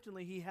 Yes,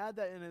 certainly he had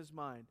that in his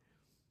mind.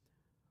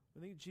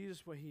 I think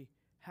Jesus, what he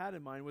had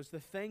in mind was the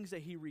things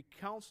that he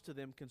recounts to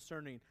them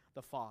concerning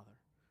the Father.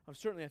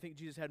 Certainly, I think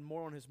Jesus had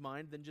more on his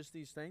mind than just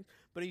these things,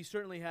 but he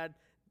certainly had,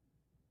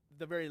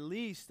 the very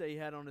least that he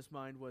had on his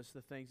mind was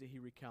the things that he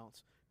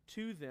recounts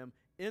to them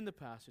in the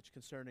passage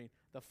concerning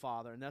the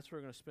Father, and that's where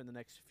we're going to spend the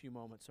next few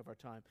moments of our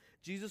time.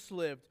 Jesus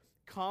lived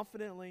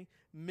confidently,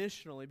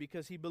 missionally,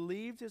 because he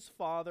believed his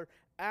Father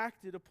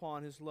acted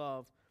upon his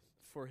love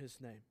for his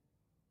name.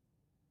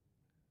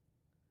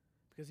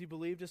 Because he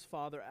believed his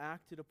Father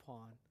acted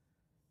upon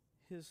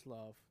his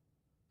love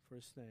for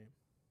his name.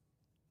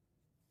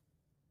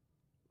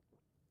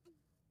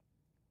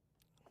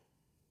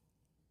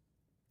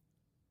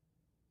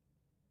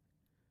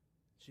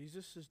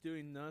 Jesus is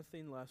doing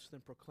nothing less than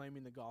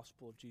proclaiming the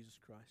gospel of Jesus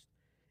Christ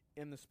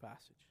in this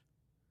passage.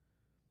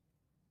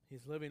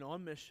 He's living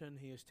on mission.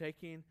 He is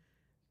taking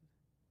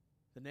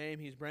the name.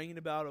 He's bringing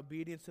about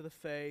obedience to the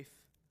faith.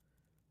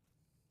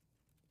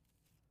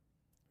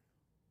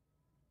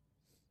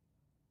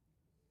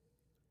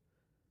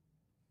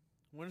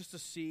 I want us to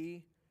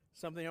see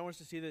something. I want us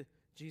to see that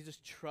Jesus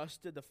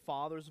trusted the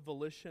Father's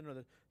volition, or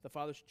the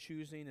Father's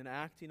choosing and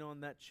acting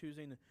on that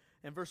choosing.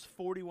 In verse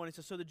 41, he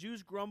says, "So the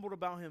Jews grumbled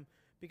about him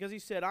because he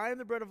said, 'I am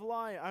the bread of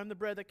life. I am the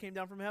bread that came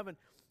down from heaven.'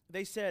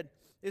 They said,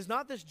 'Is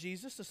not this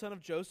Jesus, the son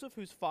of Joseph,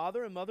 whose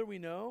father and mother we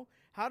know?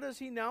 How does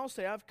he now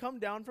say, I have come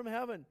down from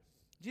heaven?'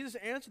 Jesus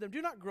answered them,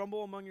 'Do not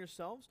grumble among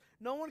yourselves.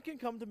 No one can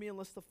come to me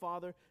unless the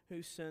Father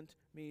who sent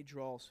me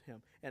draws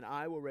him, and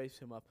I will raise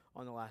him up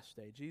on the last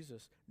day.'"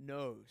 Jesus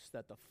knows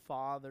that the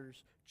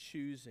Father's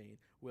choosing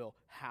will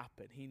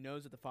happen. He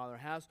knows that the Father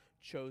has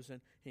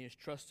chosen. He has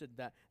trusted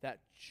that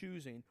that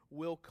choosing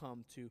will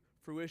come to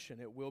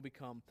fruition. It will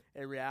become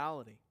a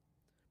reality.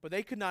 But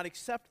they could not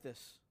accept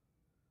this.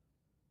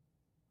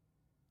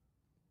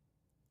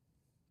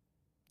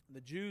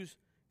 The Jews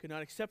could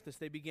not accept this.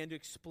 They began to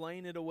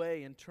explain it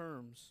away in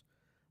terms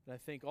that I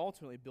think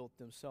ultimately built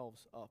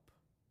themselves up.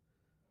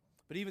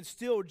 But even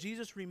still,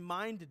 Jesus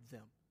reminded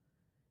them.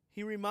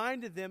 He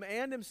reminded them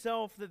and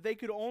himself that they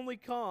could only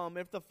come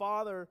if the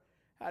Father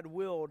had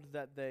willed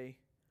that they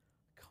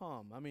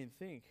come. I mean,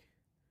 think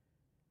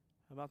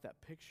about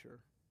that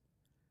picture.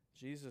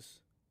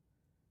 Jesus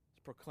is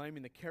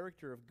proclaiming the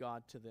character of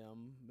God to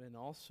them and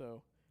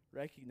also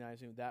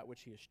recognizing that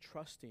which he is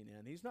trusting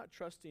in. He's not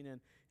trusting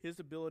in his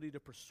ability to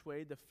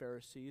persuade the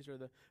Pharisees, or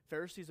the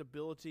Pharisees'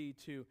 ability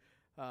to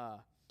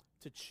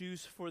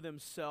choose for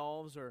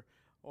themselves, or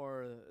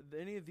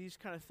any of these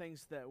kind of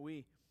things that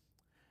we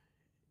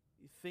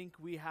think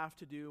we have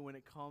to do when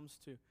it comes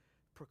to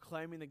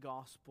proclaiming the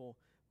gospel.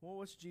 Well,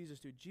 what's Jesus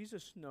do?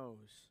 Jesus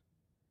knows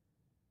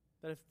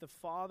that if the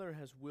Father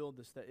has willed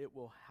this, that it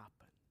will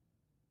happen.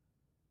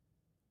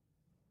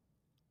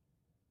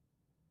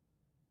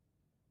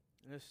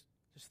 And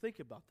just think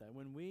about that.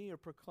 When we are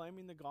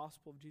proclaiming the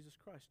gospel of Jesus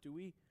Christ, do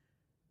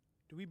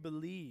we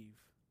believe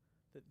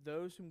that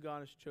those whom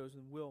God has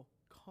chosen will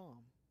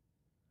come?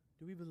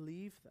 Do we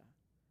believe that?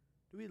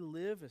 Do we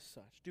live as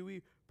such? Do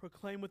we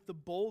proclaim with the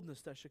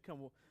boldness that should come?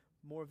 Well,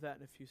 more of that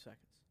in a few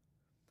seconds.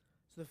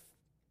 So the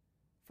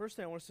first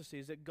thing I want us to see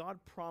is that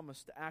God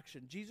promised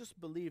action. Jesus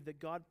believed that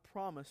God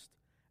promised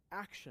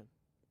action.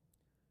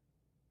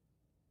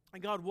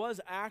 And God was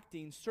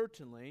acting,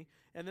 certainly,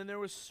 and then there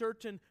was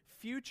certain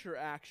future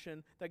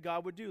action that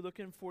God would do. Look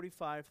in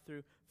 45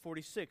 through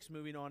 46,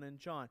 moving on in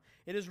John.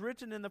 "It is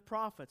written in the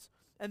prophets,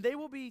 and they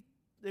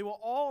will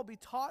all be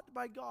taught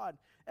by God.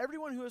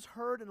 Everyone who has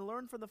heard and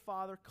learned from the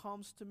Father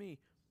comes to me.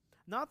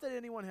 Not that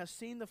anyone has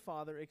seen the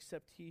Father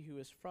except he who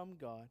is from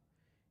God.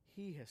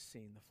 He has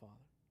seen the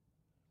Father."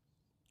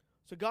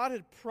 So God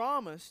had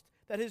promised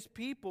that his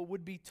people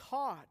would be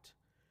taught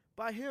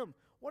by him.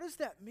 What does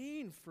that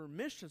mean for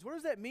missions? What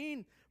does that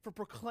mean for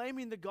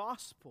proclaiming the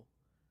gospel?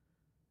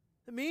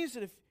 It means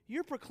that if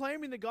you're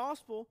proclaiming the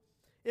gospel,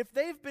 if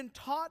they've been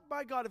taught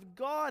by God, if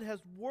God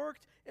has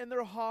worked in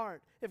their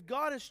heart, if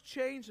God has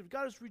changed, if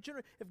God has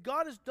regenerated, if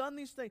God has done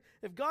these things,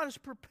 if God has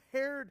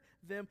prepared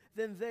them,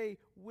 then they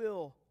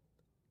will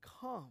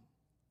come.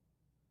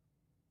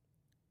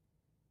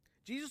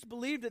 Jesus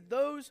believed that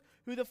those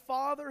who the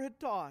Father had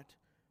taught,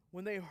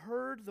 when they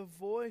heard the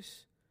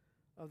voice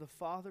of the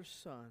Father's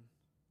Son,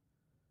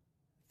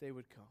 they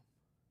would come.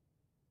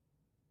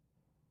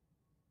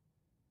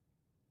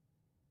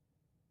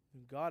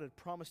 And God had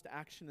promised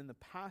action in the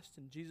past,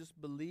 and Jesus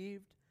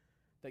believed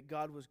that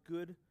God was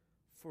good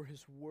for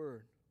his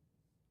word.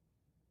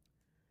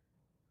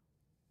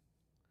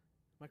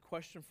 My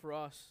question for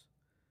us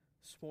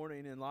this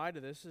morning in light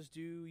of this is,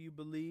 do you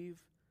believe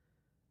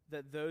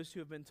that those who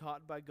have been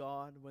taught by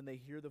God, when they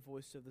hear the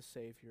voice of the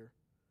Savior,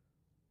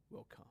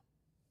 will come?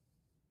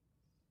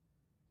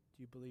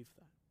 Do you believe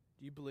that?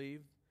 Do you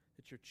believe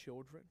that your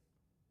children,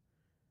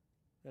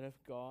 that if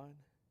God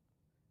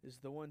is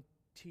the one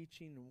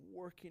teaching and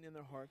working in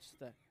their hearts,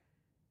 that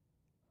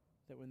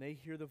when they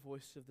hear the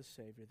voice of the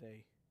Savior,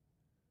 they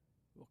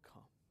will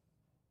come?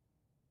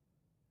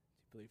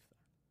 Do you believe that?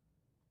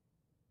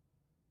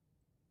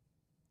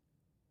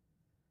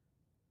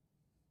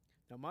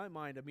 Now, my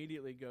mind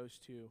immediately goes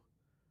to,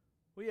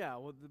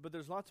 but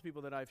there's lots of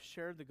people that I've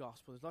shared the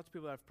gospel. There's lots of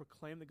people that I've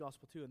proclaimed the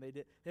gospel to, and they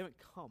haven't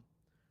come.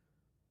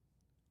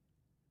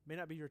 It may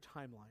not be your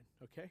timeline,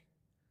 okay?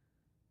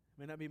 It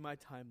may not be my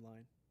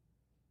timeline.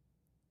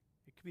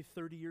 It could be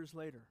 30 years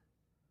later.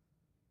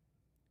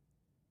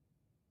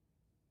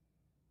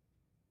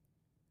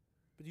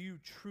 But do you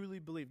truly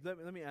believe?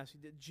 Let me ask you,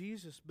 did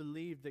Jesus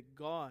believe that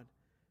God,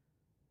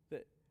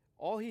 that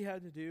all he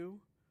had to do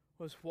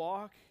was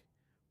walk,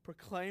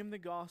 proclaim the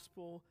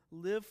gospel,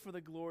 live for the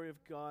glory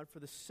of God, for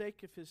the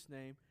sake of his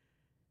name,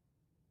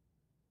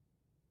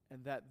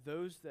 and that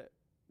those that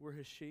were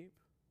his sheep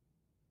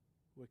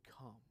would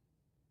come?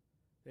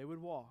 They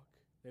would walk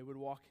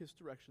his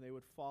direction. They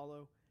would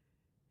follow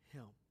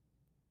him.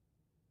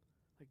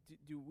 Like,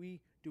 do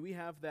we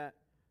have that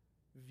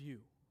view?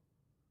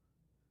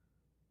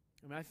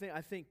 I mean,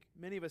 I think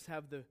many of us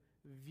have the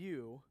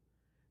view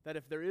that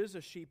if there is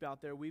a sheep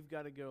out there, we've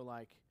got to go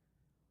like,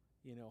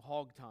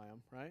 hog tie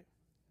them, right?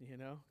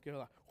 Go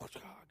like,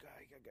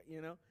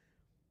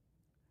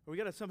 or we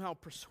got to somehow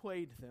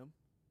persuade them.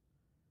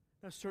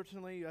 Now,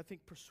 certainly, I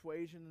think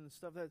persuasion and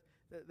stuff,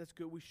 that's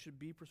good. We should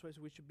be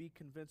persuasive. We should be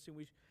convincing.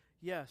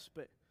 Yes,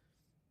 but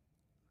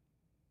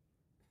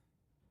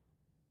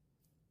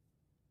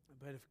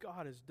if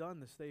God has done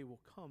this, they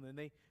will come.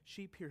 And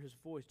sheep hear his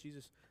voice.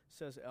 Jesus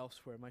says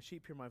elsewhere, my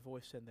sheep hear my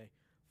voice and they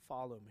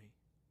follow me.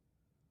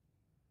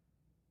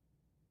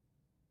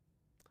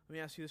 Let me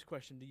ask you this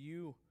question. Do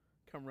you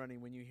come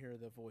running when you hear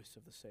the voice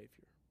of the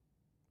Savior?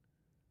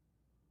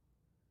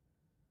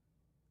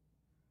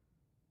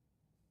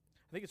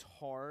 I think it's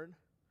hard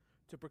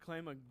to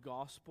proclaim a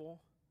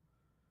gospel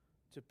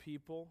to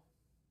people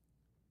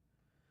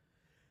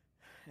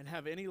and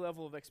have any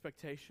level of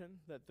expectation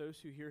that those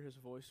who hear his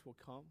voice will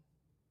come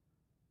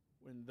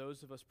when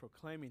those of us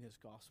proclaiming his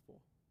gospel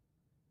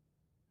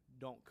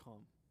don't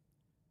come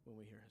when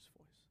we hear his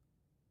voice.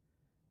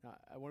 Now,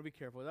 I want to be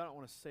careful. I don't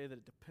want to say that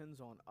it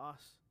depends on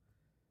us,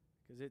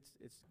 because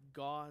it's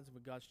God's,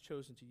 but God's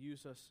chosen to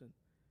use us.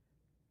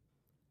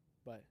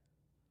 But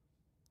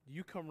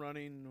you come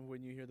running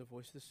when you hear the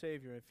voice of the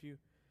Savior. If you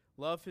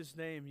love his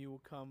name, you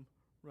will come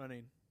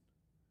running.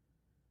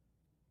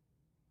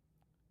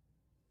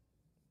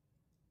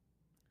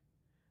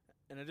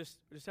 And I just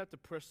have to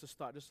press this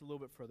thought just a little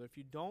bit further. If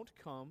you don't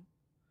come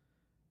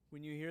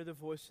when you hear the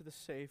voice of the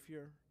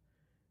Savior,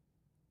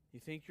 you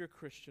think you're a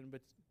Christian, but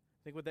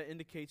I think what that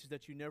indicates is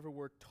that you never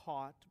were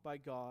taught by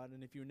God.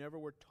 And if you never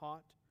were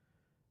taught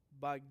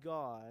by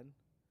God,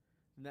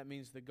 then that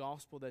means the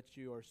gospel that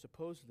you are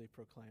supposedly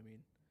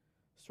proclaiming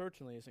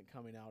certainly isn't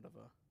coming out of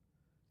a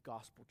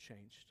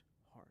gospel-changed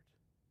heart.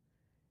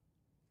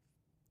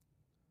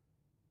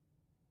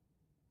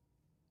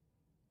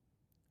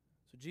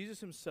 So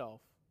Jesus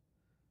himself,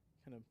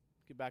 kind of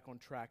get back on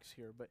tracks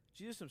here, but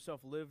Jesus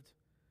himself lived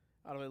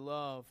out of a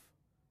love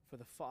for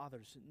the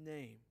Father's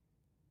name.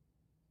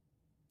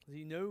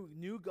 He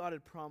knew God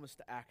had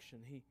promised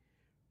action. He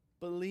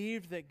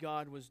believed that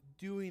God was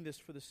doing this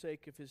for the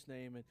sake of his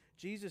name. And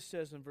Jesus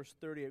says in verse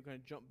 30, I'm going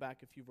to jump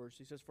back a few verses.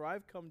 He says, "For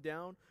I've come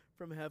down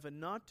from heaven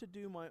not to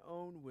do my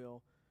own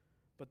will,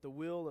 but the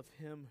will of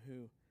him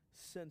who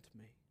sent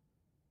me."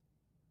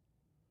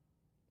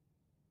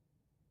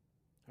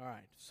 All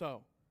right,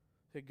 so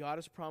that God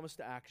has promised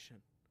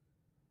action.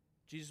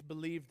 Jesus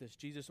believed this.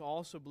 Jesus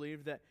also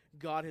believed that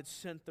God had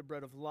sent the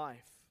bread of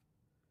life.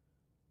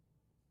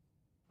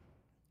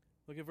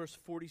 Look at verse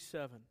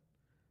 47.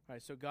 All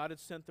right, so God had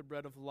sent the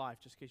bread of life,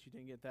 just in case you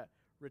didn't get that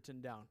written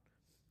down.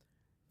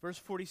 Verse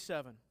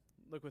 47,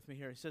 look with me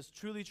here. He says,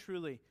 "Truly,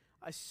 truly,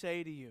 I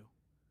say to you,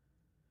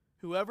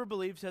 whoever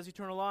believes has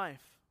eternal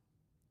life.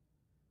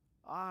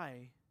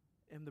 I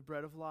am the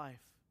bread of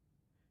life.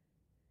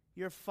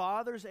 Your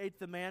fathers ate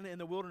the manna in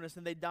the wilderness,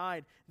 and they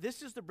died.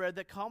 This is the bread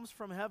that comes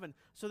from heaven,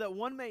 so that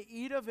one may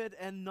eat of it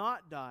and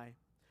not die.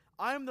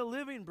 I am the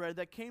living bread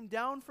that came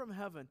down from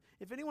heaven.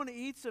 If anyone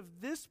eats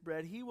of this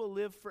bread, he will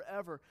live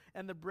forever.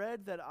 And the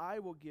bread that I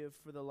will give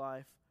for the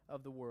life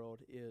of the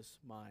world is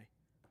my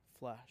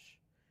flesh."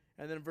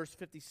 And then in verse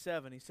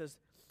 57, he says,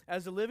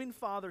 "As the living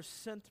Father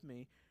sent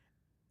me,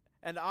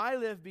 and I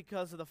live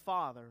because of the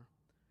Father,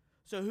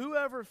 so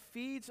whoever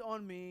feeds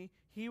on me,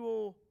 he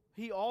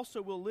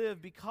also will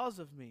live because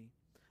of me.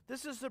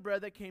 This is the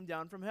bread that came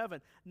down from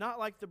heaven, not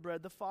like the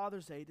bread the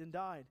fathers ate and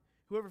died.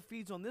 Whoever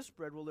feeds on this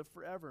bread will live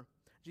forever."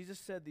 Jesus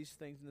said these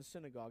things in the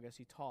synagogue as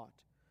he taught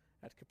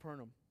at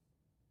Capernaum.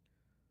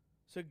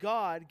 So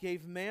God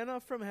gave manna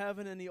from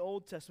heaven in the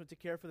Old Testament to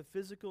care for the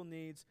physical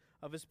needs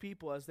of his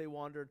people as they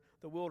wandered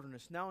the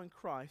wilderness. Now in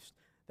Christ,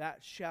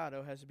 that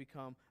shadow has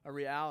become a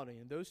reality,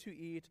 and those who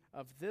eat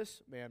of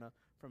this manna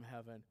from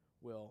heaven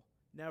will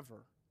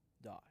never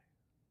die.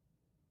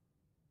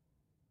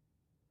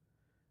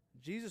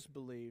 Jesus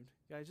believed,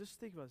 guys, just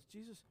think about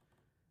this.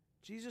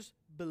 Jesus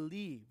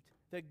believed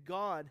that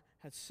God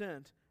had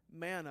sent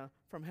manna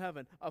from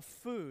heaven, a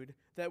food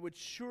that would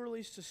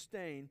surely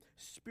sustain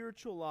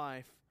spiritual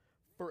life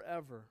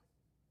forever.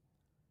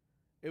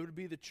 It would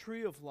be the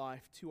tree of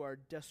life to our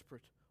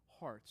desperate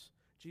hearts.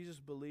 Jesus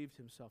believed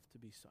himself to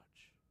be such.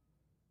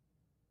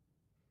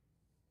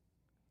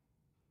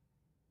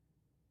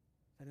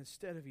 And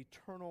instead of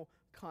eternal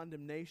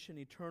condemnation,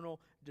 eternal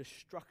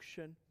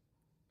destruction,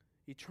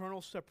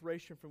 eternal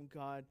separation from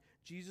God,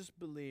 Jesus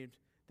believed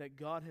that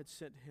God had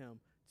sent him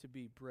to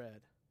be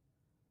bread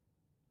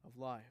of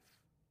life.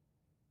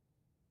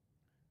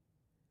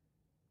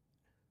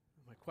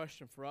 My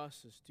question for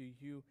us is, do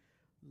you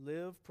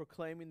live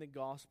proclaiming the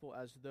gospel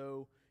as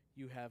though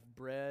you have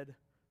bread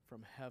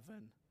from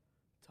heaven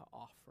to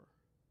offer?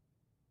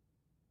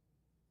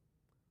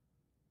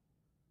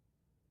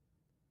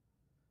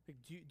 Like,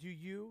 do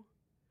you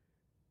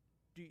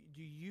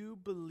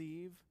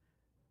believe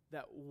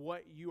that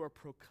what you are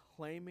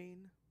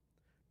proclaiming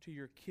to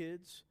your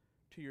kids,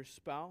 to your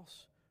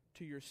spouse,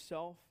 to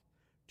yourself,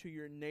 to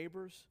your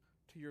neighbors,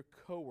 to your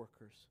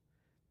coworkers,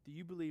 do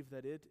you believe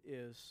that it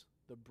is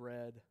the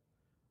bread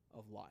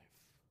of life?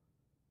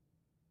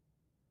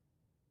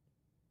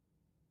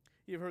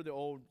 You've heard the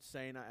old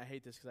saying, I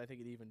hate this because I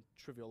think it even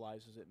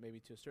trivializes it maybe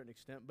to a certain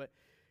extent, but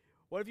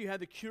what if you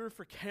had the cure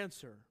for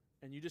cancer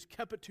and you just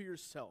kept it to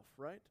yourself,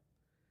 right?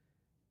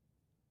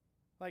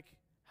 Like,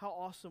 how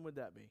awesome would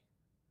that be?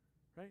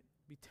 Right?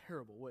 Be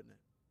terrible, wouldn't it?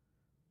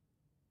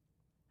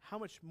 How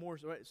much more,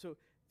 right? So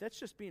that's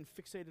just being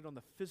fixated on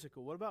the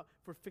physical. What about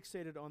if we're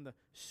fixated on the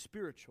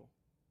spiritual?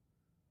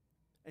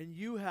 And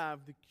you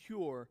have the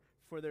cure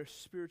for their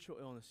spiritual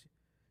illness.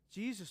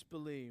 Jesus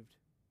believed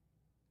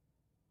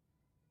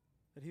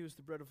that he was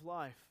the bread of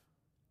life,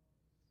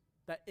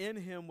 that in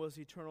him was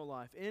eternal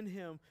life. In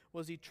him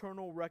was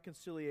eternal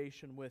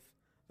reconciliation with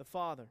the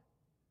Father.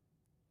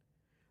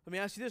 Let me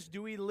ask you this.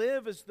 Do we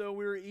live as though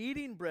we were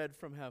eating bread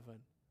from heaven?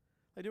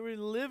 Like, are we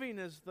living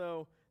as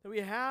though that we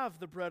have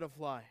the bread of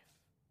life?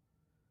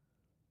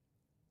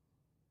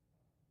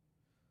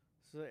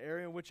 This is an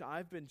area in which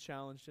I've been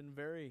challenged in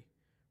very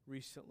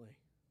recently.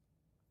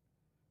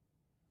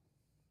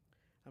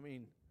 I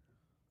mean,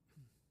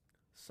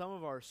 some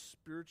of our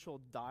spiritual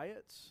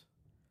diets,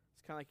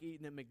 it's kind of like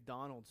eating at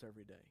McDonald's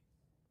every day,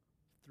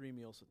 3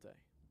 meals a day.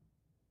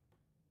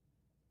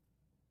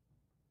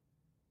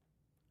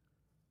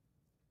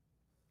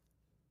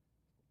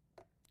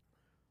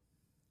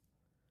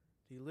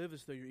 Do you live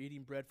as though you're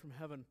eating bread from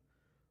heaven?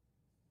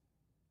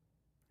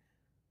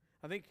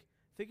 I think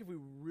if we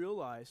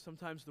realize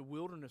sometimes the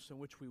wilderness in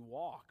which we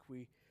walk,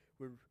 we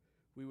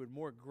would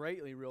more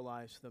greatly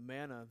realize the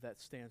manna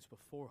that stands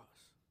before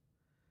us.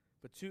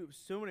 But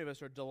so many of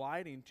us are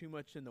delighting too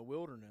much in the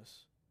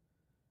wilderness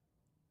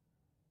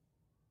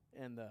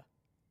and the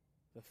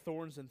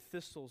thorns and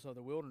thistles of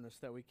the wilderness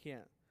that we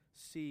can't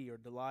see or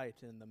delight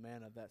in the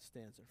manna that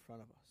stands in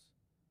front of us.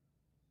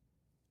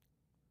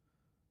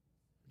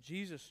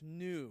 Jesus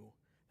knew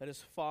that his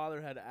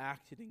Father had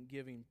acted in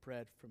giving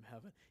bread from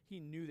heaven.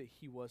 He knew that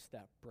he was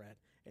that bread,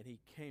 and he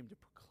came to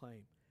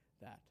proclaim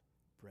that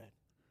bread.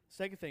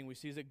 Third thing we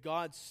see is that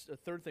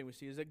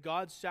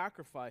God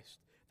sacrificed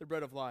the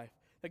bread of life.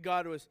 That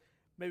God was,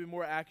 maybe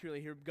more accurately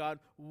here, God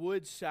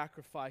would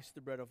sacrifice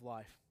the bread of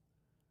life.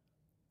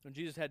 And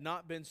Jesus had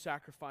not been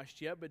sacrificed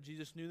yet, but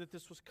Jesus knew that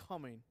this was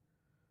coming.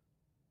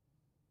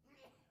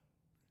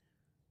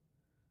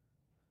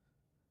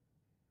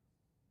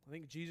 I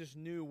think Jesus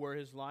knew where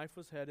his life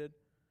was headed,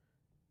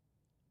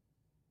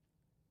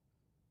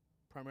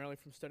 primarily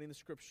from studying the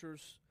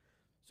Scriptures.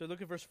 So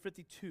look at verse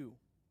 52.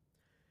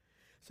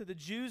 So the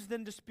Jews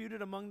then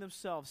disputed among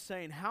themselves,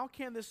 saying, "How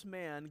can this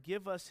man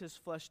give us his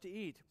flesh to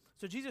eat?"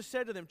 So Jesus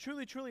said to them,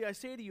 "Truly, truly, I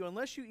say to you,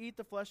 unless you eat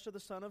the flesh of the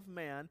Son of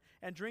Man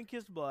and drink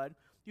his blood,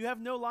 you have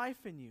no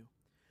life in you.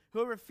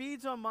 Whoever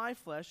feeds on my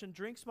flesh and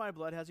drinks my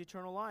blood has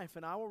eternal life,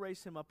 and I will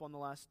raise him up on the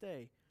last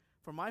day.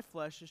 For my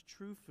flesh is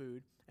true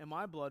food, and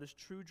my blood is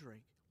true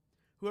drink.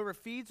 Whoever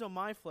feeds on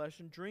my flesh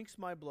and drinks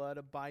my blood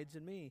abides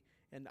in me,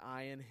 and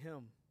I in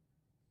him."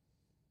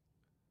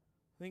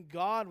 I think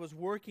God was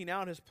working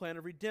out his plan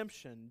of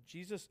redemption.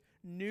 Jesus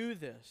knew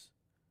this.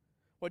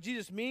 What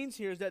Jesus means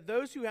here is that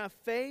those who have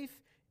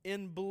faith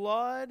in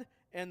blood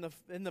and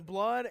the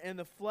blood and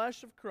the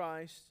flesh of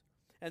Christ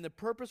and the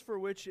purpose for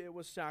which it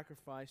was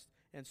sacrificed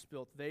and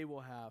spilt, they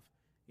will have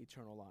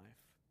eternal life.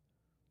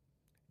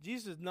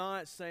 Jesus is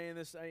not saying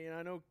this.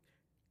 I know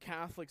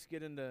Catholics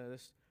get into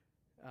this,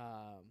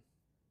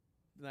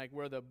 like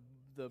where the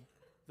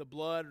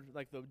blood,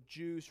 like the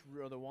juice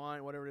or the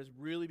wine, whatever it is,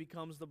 really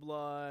becomes the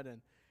blood,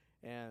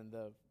 and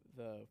the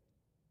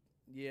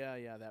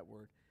that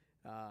word.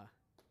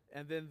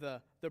 and then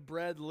the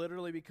bread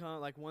literally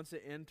becomes, like once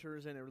it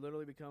enters and it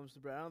literally becomes the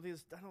bread. I don't think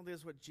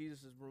that's what Jesus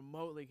is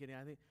remotely getting.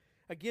 I think,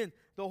 again,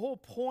 the whole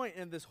point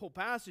in this whole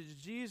passage is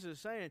Jesus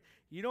saying,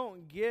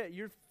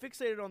 you're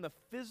fixated on the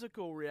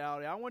physical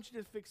reality. I want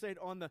you to fixate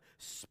on the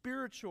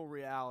spiritual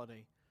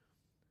reality.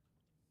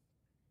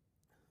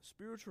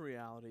 Spiritual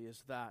reality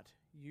is that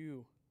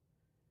you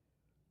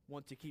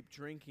want to keep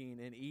drinking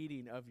and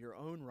eating of your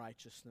own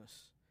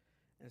righteousness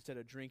instead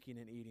of drinking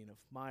and eating of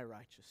my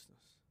righteousness.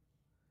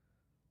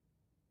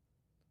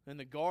 In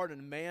the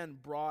garden, man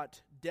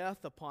brought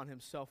death upon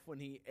himself when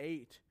he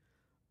ate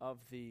of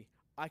the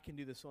I can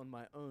do this on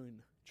my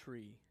own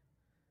tree.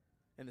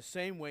 In the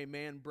same way,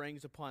 man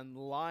brings upon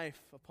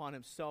life upon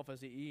himself as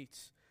he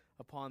eats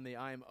upon the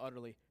I am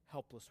utterly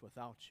helpless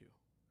without you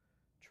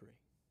tree.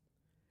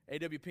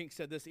 A.W. Pink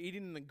said this,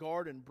 eating in the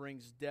garden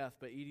brings death,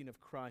 but eating of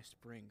Christ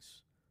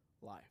brings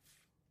life.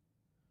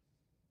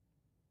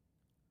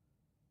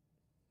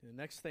 The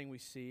next thing we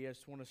see, I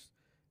just want to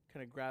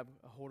kind of grab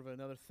a hold of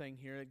another thing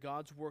here, that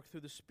God's work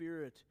through the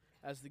Spirit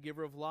as the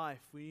giver of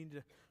life. We need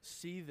to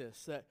see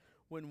this, that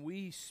when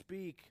we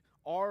speak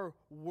our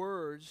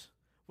words,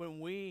 when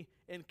we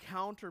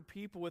encounter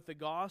people with the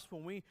gospel,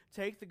 when we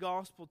take the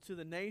gospel to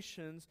the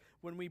nations,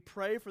 when we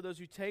pray for those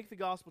who take the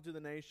gospel to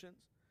the nations,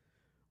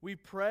 we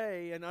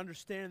pray and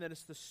understand that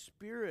it's the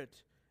Spirit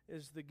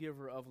is the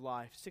giver of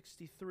life.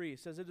 63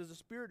 says, it is the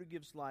Spirit who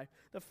gives life.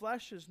 The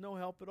flesh is no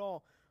help at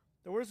all.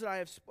 The words that I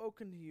have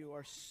spoken to you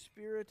are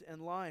spirit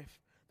and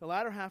life. The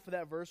latter half of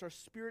that verse, our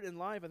spirit and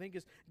life, I think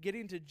is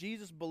getting to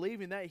Jesus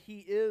believing that He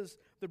is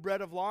the bread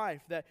of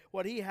life, that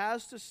what He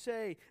has to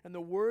say and the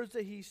words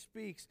that He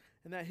speaks,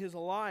 and that His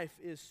life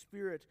is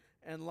spirit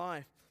and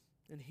life.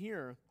 And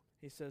here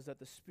He says that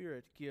the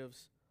Spirit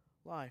gives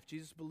life.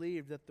 Jesus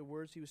believed that the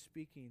words He was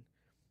speaking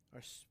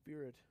are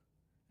spirit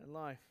and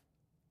life.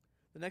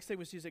 The next thing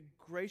we see is that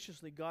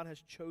graciously God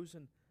has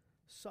chosen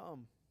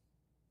some.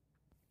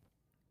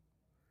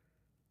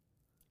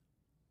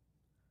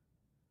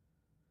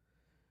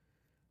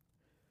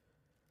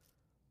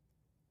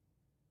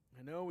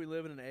 I know we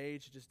live in an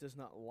age that just does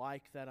not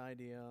like that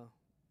idea,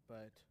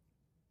 but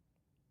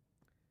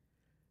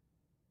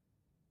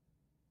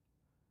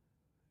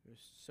we're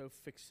so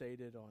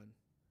fixated on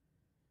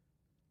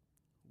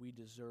we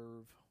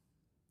deserve.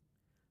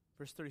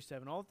 Verse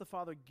 37, all that the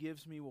Father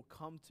gives me will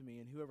come to me,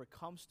 and whoever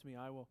comes to me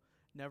I will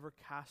never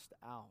cast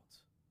out.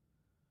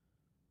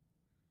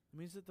 It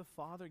means that the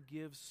Father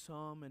gives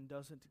some and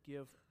doesn't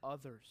give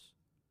others.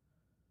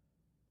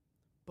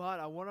 But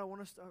I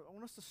want us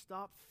to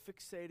stop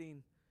fixating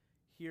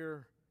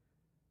here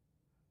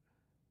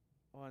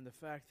on the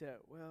fact that,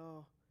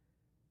 well,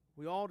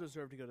 we all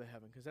deserve to go to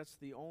heaven, because that's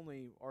the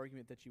only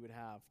argument that you would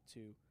have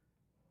to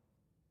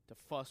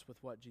fuss with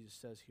what Jesus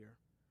says here.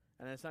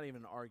 And it's not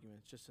even an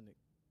argument, it's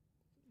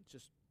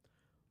just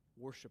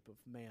worship of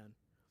man.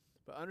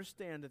 But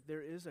understand that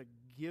there is a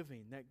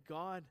giving, that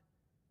God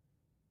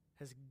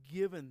has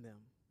given them.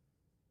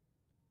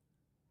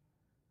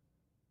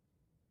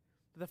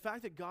 But the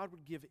fact that God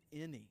would give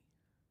any,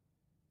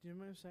 do you know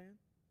what I'm saying?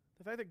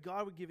 The fact that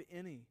God would give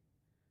any.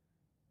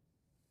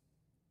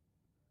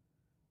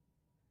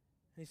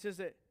 And He says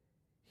that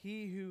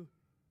he who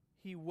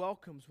He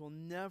welcomes will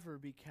never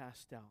be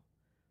cast out.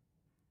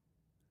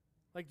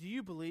 Like, do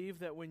you believe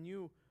that when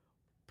you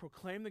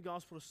proclaim the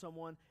gospel to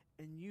someone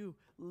and you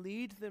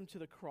lead them to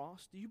the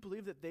cross, do you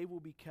believe that they will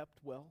be kept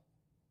well?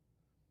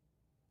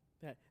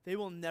 That they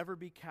will never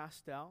be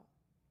cast out?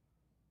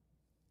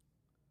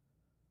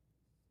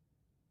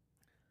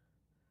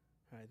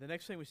 All right, the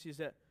next thing we see is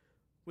that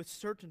with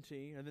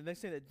certainty, and the next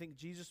thing that I think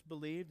Jesus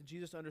believed,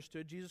 Jesus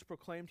understood, Jesus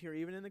proclaimed here,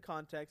 even in the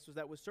context, was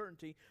that with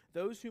certainty,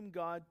 those whom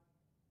God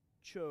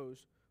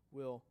chose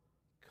will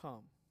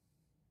come.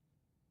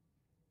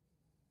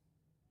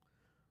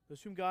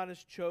 Those whom God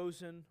has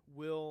chosen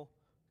will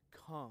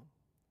come.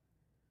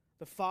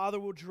 The Father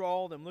will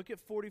draw them. Look at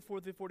 44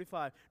 through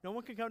 45. No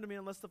one can come to me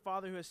unless the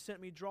Father who has sent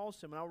me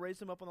draws him, and I'll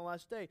raise him up on the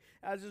last day.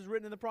 As is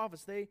written in the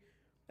prophets, they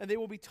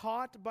will be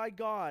taught by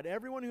God.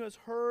 Everyone who has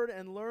heard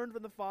and learned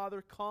from the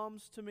Father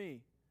comes to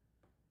me.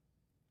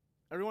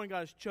 Everyone God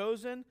has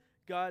chosen,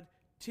 God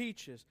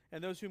teaches.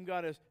 And those whom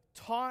God has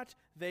taught,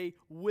 they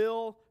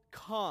will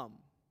come.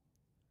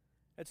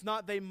 It's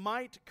not they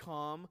might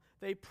come,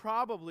 they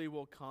probably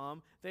will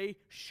come, they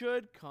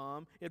should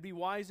come. It'd be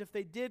wise if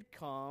they did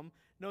come.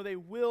 No, they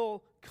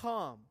will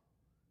come.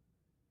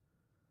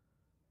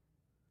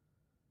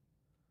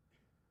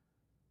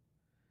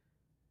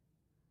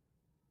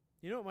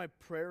 You know what my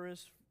prayer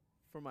is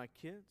for my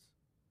kids?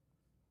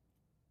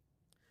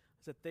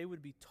 Is that they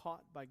would be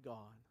taught by God.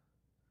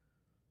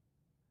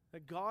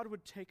 That God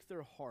would take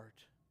their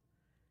heart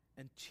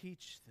and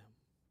teach them.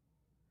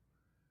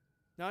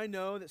 Now I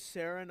know that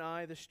Sarah and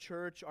I, this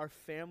church, our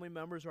family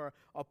members are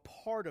a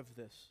part of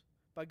this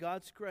by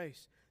God's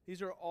grace.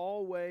 These are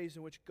all ways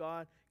in which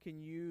God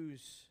can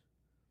use.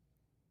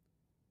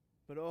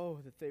 But oh,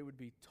 that they would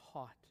be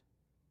taught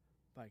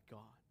by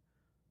God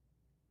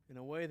in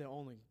a way that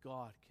only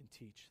God can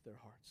teach their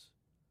hearts.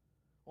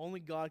 Only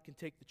God can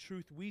take the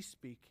truth we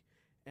speak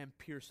and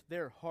pierce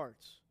their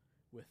hearts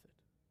with it.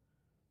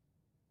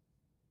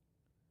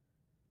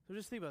 So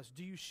just think about this.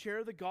 Do you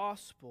share the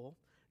gospel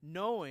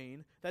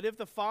knowing that if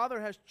the Father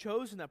has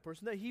chosen that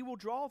person, that He will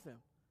draw them?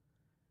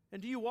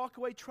 And do you walk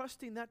away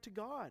trusting that to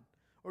God?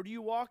 Or do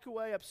you walk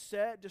away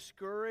upset,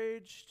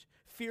 discouraged,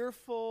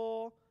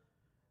 fearful?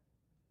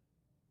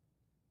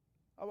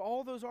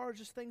 All those are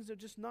just things of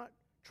just not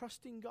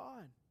trusting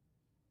God.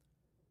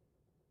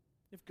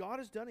 If God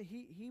has done it,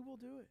 He will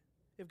do it.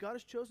 If God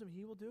has chosen him,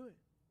 He will do it.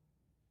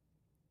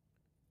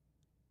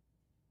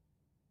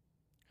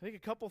 I think a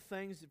couple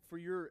things for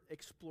your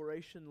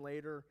exploration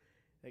later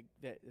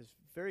that is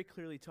very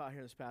clearly taught here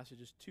in this passage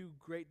is two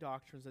great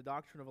doctrines, the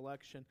doctrine of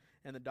election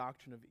and the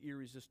doctrine of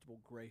irresistible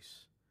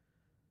grace.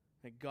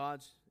 That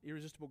God's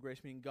irresistible grace,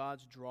 meaning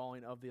God's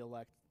drawing of the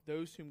elect.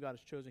 Those whom God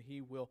has chosen, He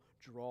will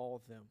draw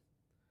them,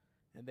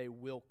 and they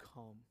will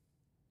come.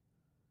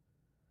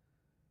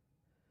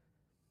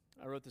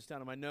 I wrote this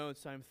down in my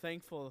notes. I'm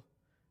thankful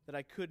that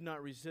I could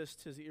not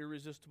resist His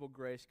irresistible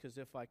grace, because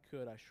if I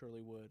could, I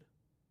surely would.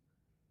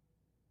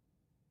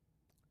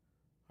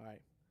 All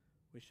right,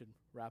 we should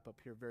wrap up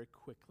here very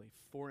quickly.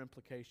 4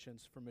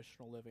 implications for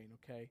missional living,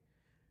 okay?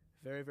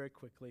 Very, very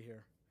quickly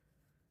here.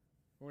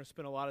 We're going to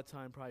spend a lot of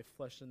time probably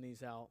fleshing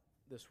these out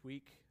this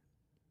week.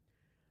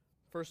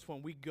 First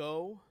one, we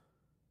go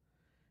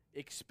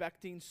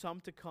expecting some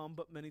to come,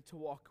 but many to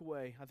walk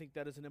away. I think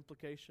that is an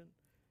implication.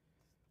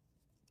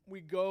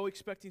 We go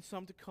expecting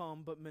some to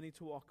come, but many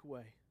to walk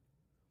away.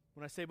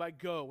 When I say by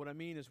go, what I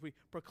mean is we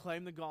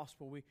proclaim the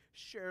gospel, we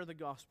share the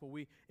gospel,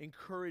 we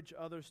encourage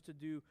others to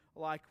do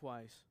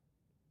likewise.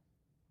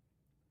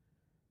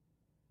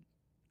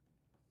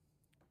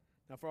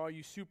 Now for all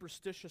you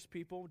superstitious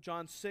people,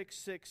 John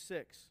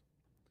 6:6.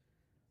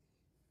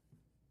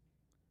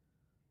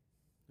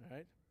 All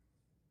right?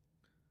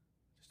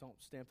 Just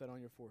don't stamp that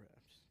on your forehead.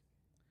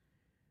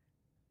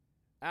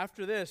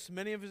 After this,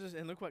 many of us,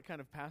 and look what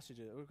kind of passage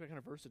it is, look what kind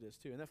of verse it is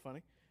too. Isn't that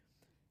funny?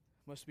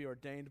 Must be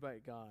ordained by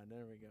God.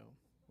 There we go.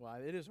 Well,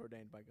 it is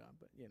ordained by God,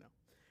 but you know.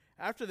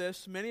 After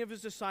this, many of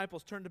His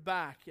disciples turned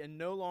back and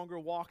no longer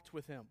walked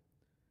with Him.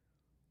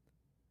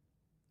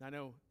 Now, I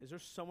know, is there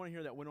someone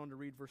here that went on to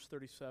read verse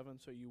 37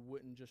 so you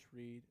wouldn't just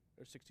read,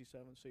 or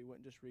 67, so you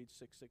wouldn't just read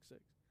 666?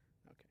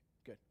 Okay,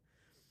 good.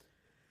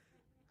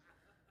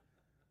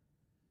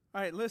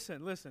 All right,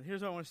 listen.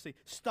 Here's what I want to see.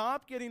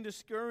 Stop getting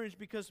discouraged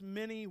because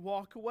many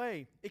walk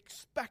away.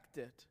 Expect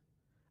it.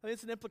 I think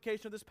it's an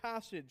implication of this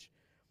passage.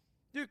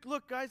 Dude,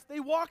 look, guys, they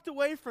walked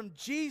away from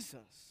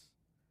Jesus.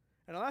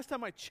 And the last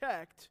time I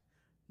checked,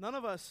 none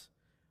of us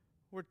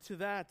were to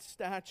that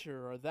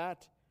stature or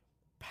that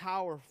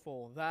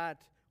powerful,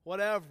 that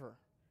whatever.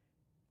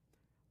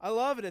 I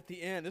love it at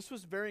the end. This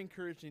was very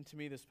encouraging to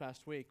me this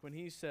past week when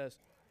he says,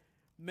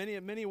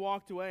 many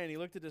walked away, and he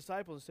looked at the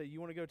disciples and said, you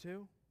want to go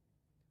too?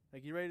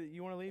 Like, you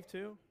want to leave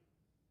too?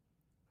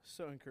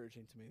 So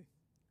encouraging to me.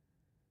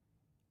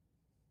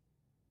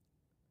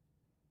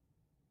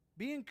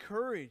 Be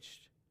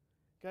encouraged.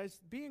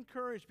 Guys, be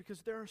encouraged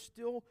because there are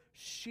still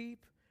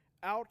sheep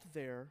out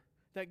there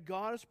that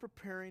God is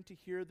preparing to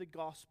hear the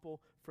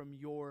gospel from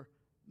your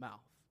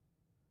mouth.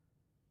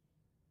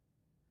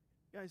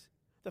 Guys,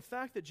 the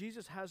fact that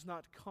Jesus has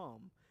not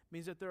come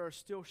means that there are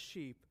still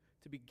sheep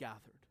to be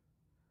gathered.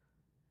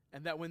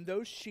 And that when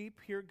those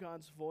sheep hear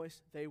God's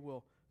voice, they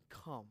will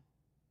come.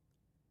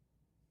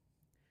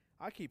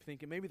 I keep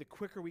thinking maybe the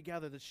quicker we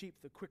gather the sheep,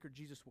 the quicker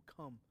Jesus will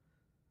come.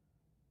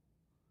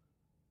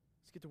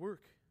 Let's get to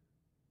work.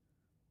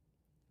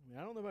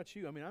 I don't know about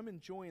you. I'm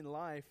enjoying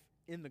life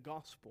in the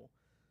gospel,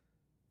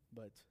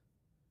 but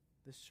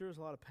this sure is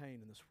a lot of pain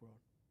in this world.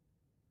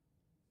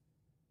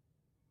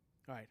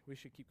 All right, we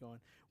should keep going.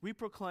 We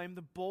proclaim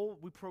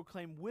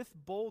with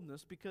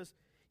boldness because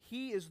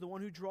He is the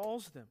one who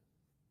draws them.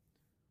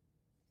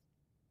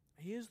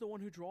 He is the one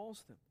who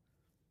draws them.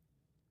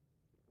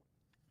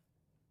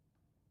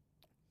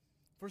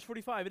 Verse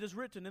 45, it is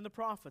written in the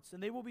prophets,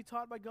 and they will be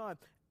taught by God.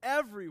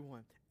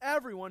 Everyone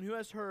who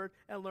has heard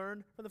and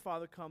learned from the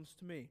Father comes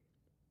to me.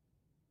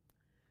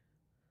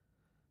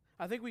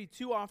 I think we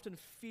too often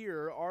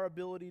fear our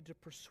ability to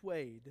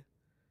persuade.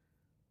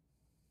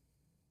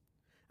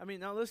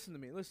 Now listen to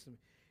me.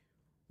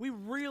 We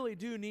really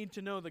do need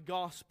to know the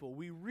gospel.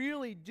 We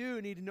really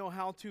do need to know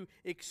how to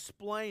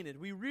explain it.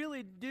 We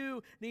really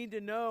do need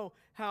to know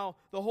how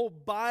the whole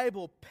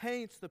Bible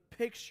paints the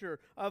picture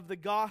of the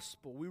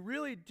gospel. We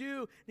really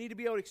do need to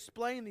be able to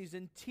explain these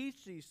and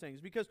teach these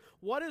things. Because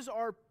what is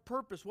our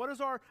purpose? What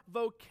is our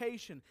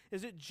vocation?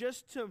 Is it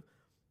just to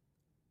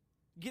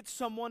get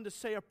someone to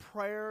say a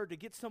prayer, to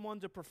get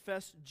someone to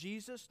profess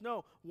Jesus?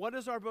 No. What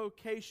is our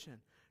vocation?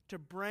 To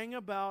bring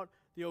about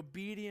the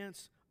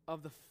obedience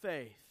of the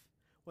faith.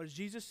 What does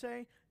Jesus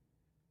say?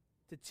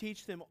 To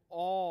teach them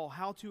all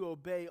how to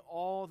obey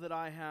all that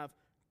I have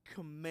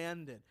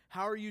commanded.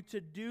 How are you to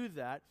do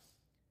that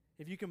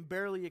if you can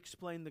barely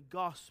explain the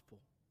gospel?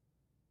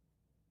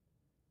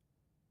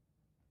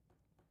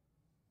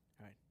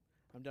 All right,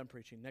 I'm done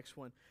preaching. Next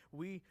one.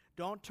 We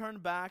don't turn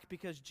back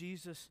because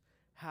Jesus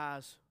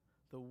has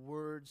the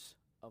words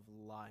of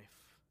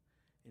life.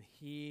 and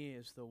He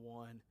is the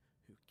one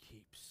who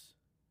keeps.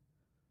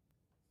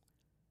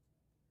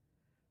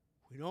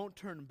 We don't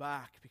turn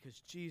back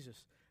because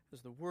Jesus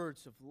has the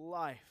words of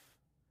life.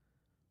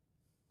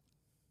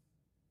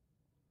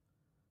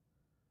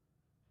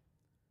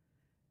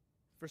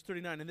 Verse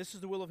 39, and this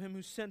is the will of Him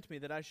who sent me,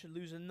 that I should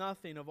lose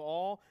nothing of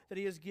all that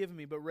He has given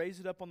me, but raise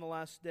it up on the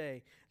last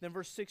day. Then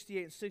verse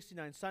 68 and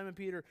 69, Simon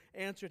Peter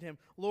answered Him,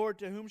 Lord,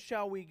 to whom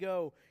shall we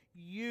go?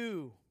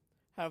 You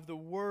have the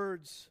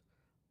words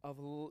of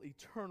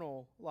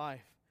eternal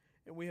life,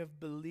 and we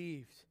have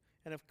believed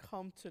and have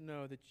come to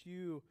know that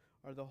You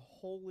are the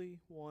Holy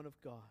One of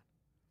God.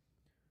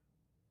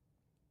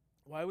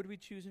 Why would we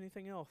choose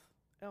anything else?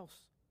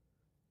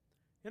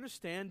 You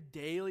understand,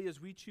 daily as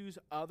we choose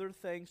other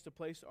things to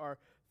place our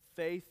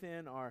faith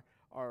in, our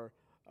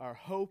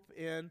hope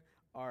in,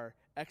 our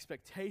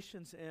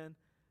expectations in,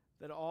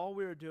 that all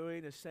we're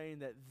doing is saying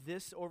that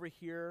this over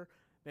here,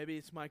 maybe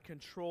it's my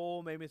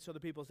control, maybe it's other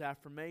people's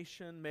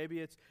affirmation, maybe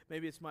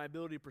it's my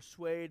ability to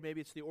persuade, maybe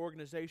it's the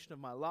organization of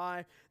my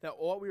life, that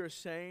what we are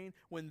saying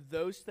when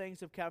those things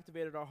have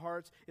captivated our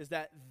hearts is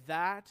that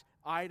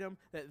item,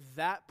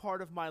 that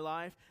part of my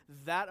life,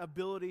 that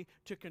ability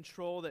to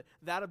control,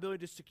 that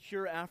ability to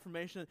secure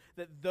affirmation,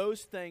 that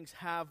those things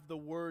have the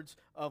words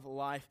of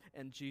life,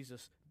 and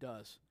Jesus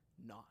does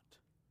not.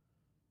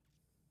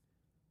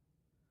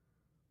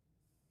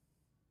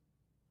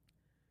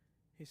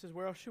 He says,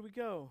 where else should we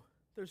go?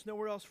 There's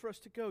nowhere else for us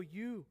to go.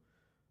 You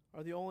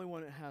are the only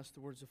one that has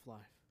the words of life.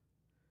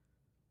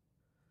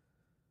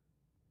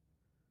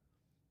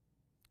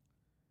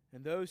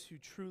 And those who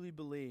truly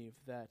believe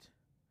that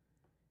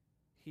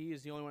He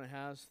is the only one that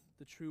has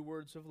the true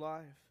words of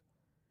life,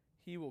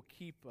 He will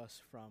keep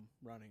us from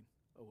running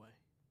away.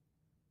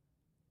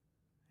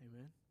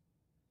 Amen?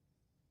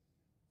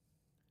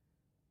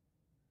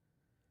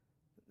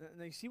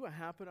 Now you see what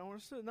happened? I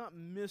want us to not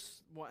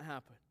miss what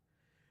happened.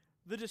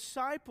 The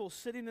disciples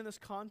sitting in this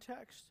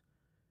context,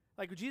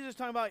 like Jesus is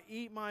talking about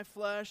eat my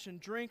flesh and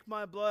drink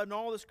my blood and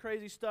all this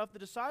crazy stuff, the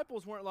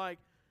disciples weren't like,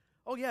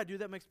 oh yeah,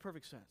 dude, that makes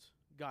perfect sense.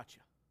 Gotcha.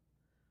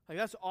 Like,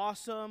 that's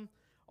awesome.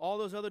 All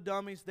those other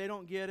dummies, they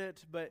don't get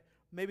it, but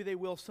maybe they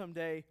will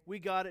someday. We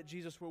got it,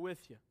 Jesus, we're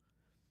with you.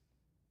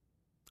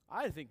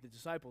 I think the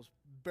disciples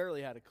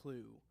barely had a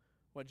clue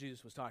what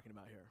Jesus was talking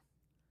about here.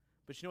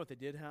 But you know what they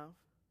did have?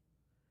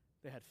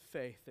 They had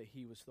faith that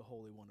He was the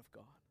Holy One of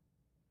God.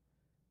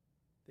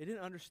 They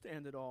didn't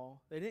understand it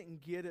all. They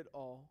didn't get it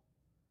all.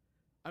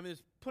 I mean,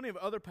 there's plenty of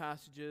other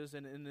passages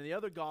and in the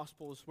other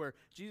Gospels where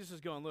Jesus is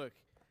going, look,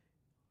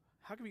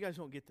 how come you guys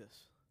don't get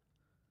this?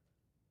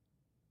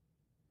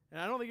 And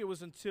I don't think it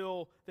was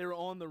until they were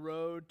on the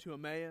road to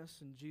Emmaus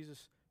and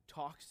Jesus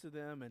talks to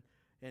them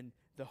and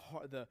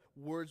the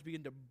words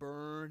begin to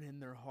burn in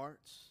their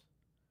hearts,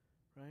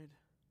 right?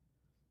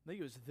 I think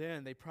it was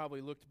then they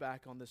probably looked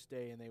back on this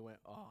day and they went,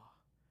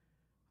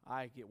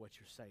 I get what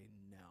you're saying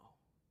now.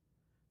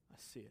 I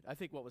see it. I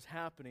think what was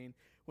happening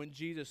when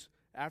Jesus,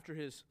 after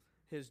his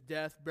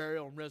death,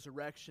 burial, and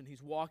resurrection,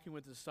 He's walking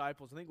with the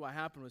disciples. I think what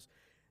happened was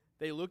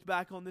they looked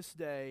back on this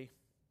day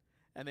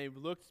and they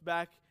looked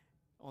back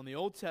on the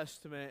Old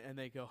Testament and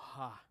they go,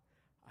 I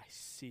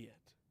see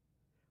it.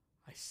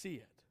 I see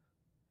it.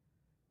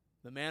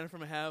 The manna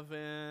from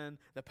heaven,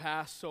 the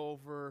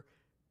Passover,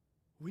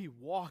 we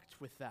walked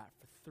with that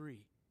for 3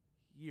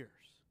 years.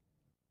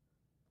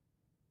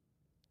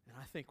 And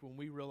I think when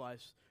we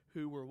realize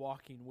who we're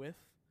walking with,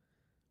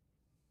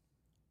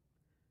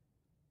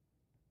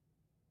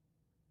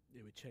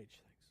 it would change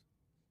things.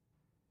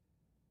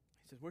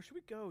 He says, where should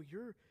we go?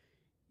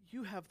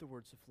 You have the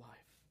words of life.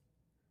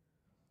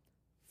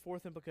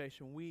 Fourth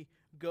implication, we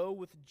go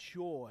with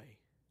joy,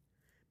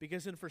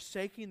 because in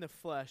forsaking the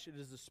flesh, it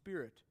is the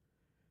Spirit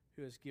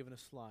who has given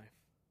us life.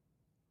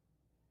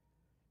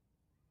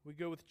 We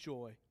go with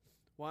joy.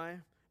 Why?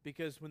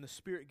 Because when the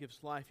Spirit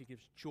gives life, He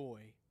gives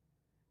joy.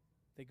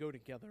 They go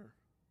together.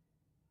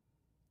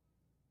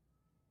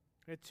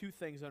 I had two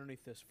things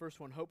underneath this. First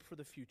one, hope for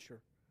the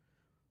future.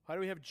 Why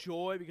do we have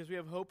joy? Because we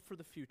have hope for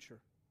the future.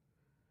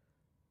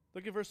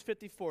 Look at verse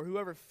 54.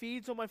 Whoever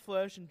feeds on my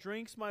flesh and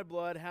drinks my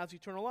blood has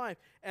eternal life.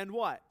 And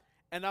what?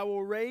 And I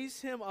will raise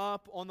him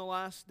up on the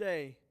last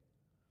day.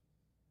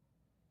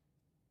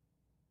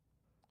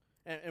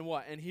 And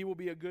what? And he will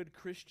be a good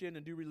Christian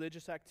and do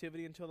religious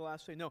activity until the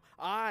last day? No,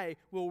 I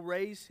will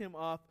raise him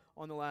up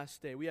on the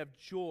last day. We have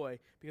joy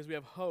because we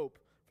have hope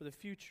for the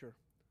future.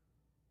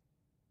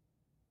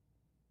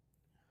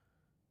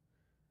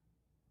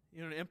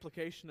 You know, an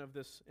implication of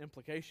this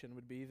implication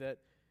would be that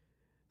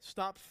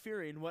stop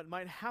fearing what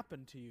might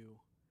happen to you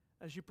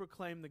as you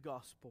proclaim the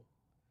gospel.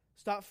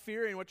 Stop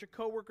fearing what your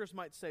coworkers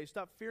might say.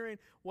 Stop fearing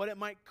what it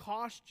might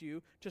cost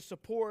you to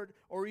support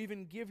or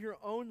even give your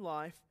own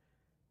life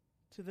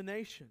to the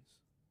nations.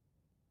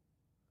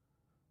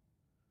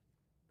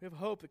 We have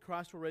hope that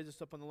Christ will raise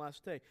us up on the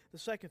last day. The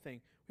second thing,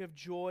 we have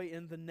joy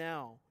in the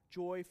now.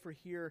 Joy for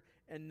here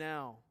and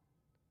now.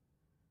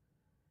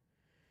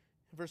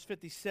 In verse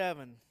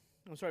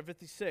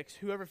 56.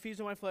 Whoever feeds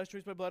on my flesh,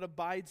 drinks my blood,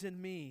 abides in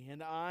me,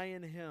 and I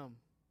in him.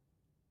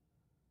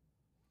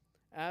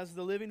 As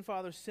the living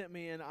Father sent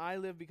me, and I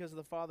live because of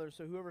the Father,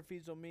 so whoever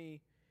feeds on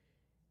me,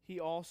 he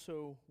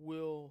also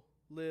will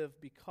live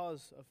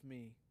because of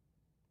me.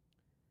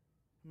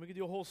 And we could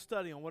do a whole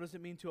study on what does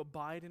it mean to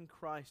abide in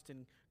Christ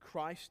and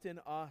Christ in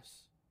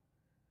us.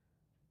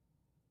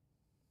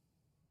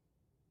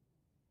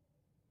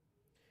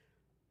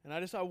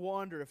 And I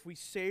wonder if we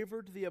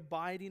savored the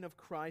abiding of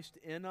Christ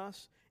in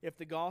us, if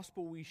the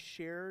gospel we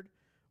shared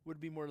would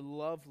be more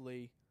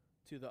lovely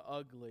to the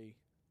ugly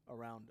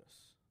around us.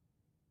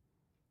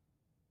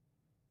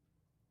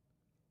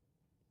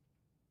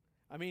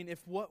 I mean,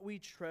 if what we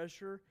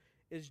treasure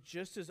is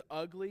just as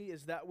ugly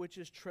as that which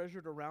is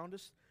treasured around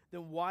us,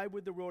 then why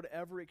would the world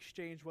ever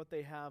exchange what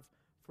they have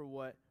for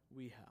what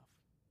we have?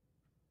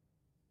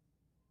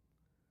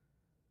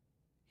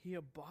 He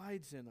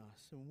abides in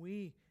us, and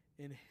we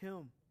in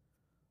Him.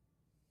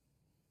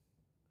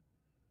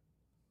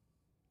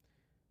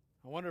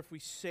 I wonder if we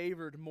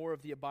savored more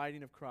of the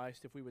abiding of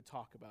Christ, if we would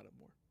talk about it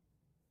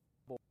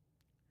more.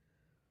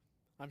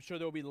 I'm sure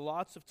there will be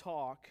lots of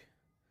talk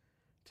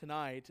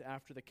tonight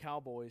after the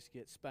Cowboys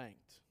get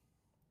spanked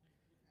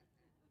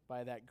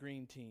by that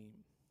green team,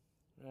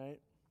 right?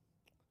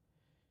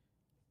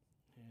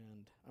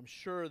 And I'm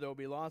sure there will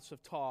be lots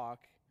of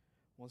talk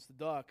once the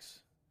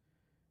Ducks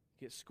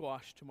get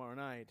squashed tomorrow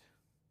night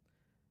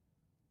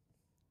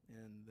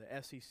and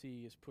the SEC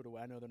is put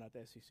away. I know they're not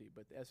the SEC,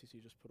 but the SEC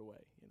is just put away,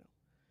 you know.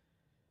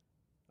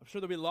 I'm sure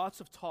there'll be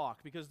lots of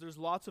talk because there's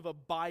lots of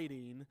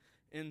abiding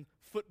in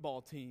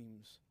football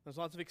teams. There's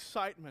lots of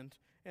excitement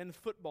in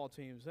football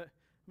teams. That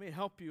may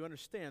help you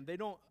understand.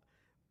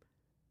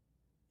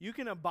 You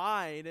can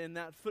abide in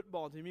that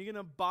football team. You can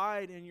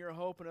abide in your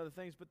hope and other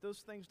things, but those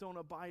things don't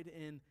abide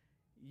in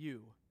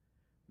you.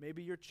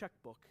 Maybe your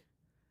checkbook,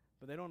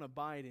 but they don't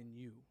abide in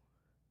you.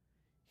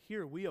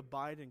 Here we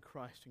abide in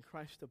Christ, and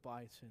Christ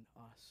abides in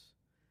us.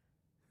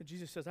 And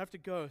Jesus says, I have to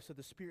go so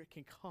the Spirit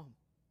can come.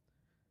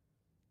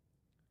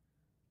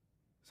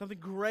 Something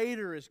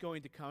greater is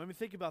going to come. I mean,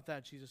 think about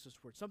that, Jesus'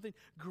 word. Something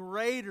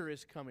greater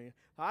is coming.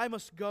 I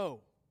must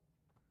go.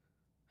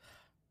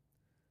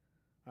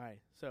 All right,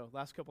 so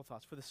last couple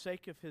thoughts. For the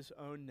sake of His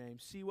own name,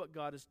 see what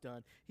God has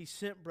done. He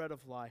sent bread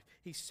of life.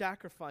 He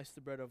sacrificed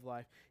the bread of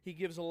life. He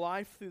gives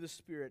life through the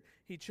Spirit.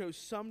 He chose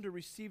some to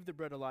receive the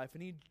bread of life,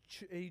 and He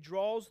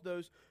draws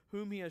those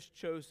whom He has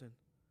chosen.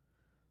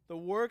 The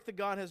work that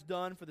God has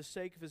done for the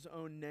sake of His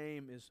own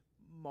name is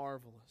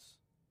marvelous.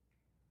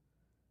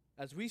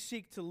 As we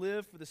seek to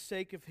live for the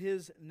sake of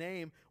His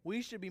name,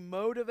 we should be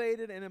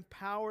motivated and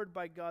empowered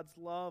by God's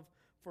love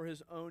for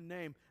His own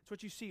name. It's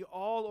what you see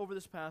all over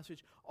this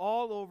passage,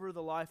 all over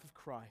the life of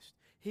Christ.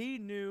 He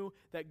knew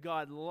that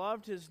God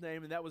loved His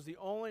name, and that was the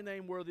only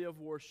name worthy of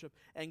worship.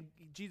 And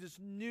Jesus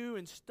knew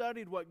and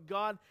studied what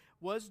God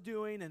was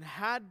doing and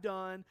had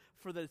done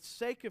for the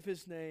sake of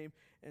His name.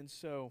 And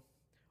so,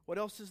 what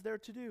else is there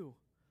to do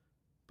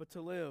but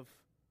to live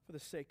for the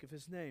sake of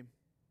His name?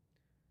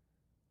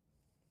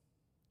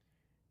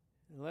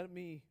 And let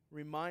me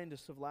remind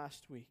us of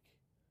last week.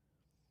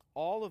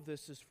 All of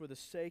this is for the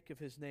sake of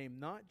His name,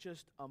 not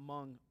just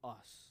among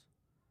us,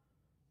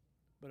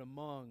 but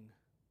among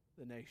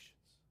the nations.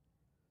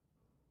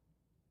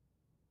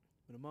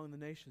 But among the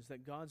nations,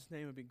 that God's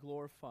name would be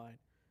glorified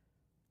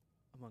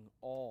among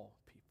all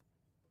people.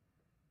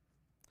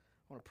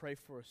 I want to pray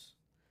for us,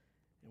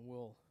 and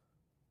we'll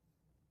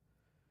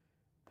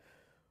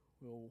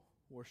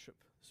worship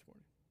this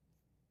morning.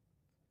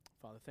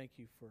 Father, thank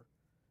You for our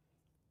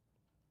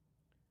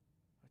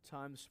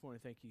time this morning.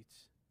 Thank You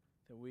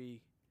that we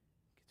get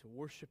to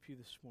worship You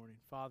this morning.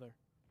 Father,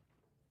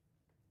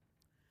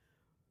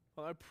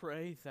 I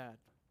pray that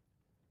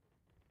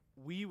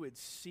we would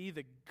see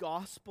the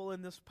gospel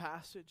in this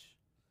passage,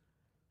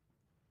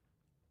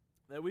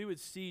 that we would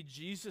see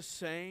Jesus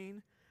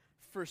saying,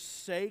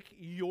 forsake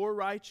your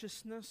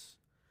righteousness,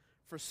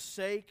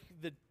 forsake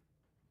the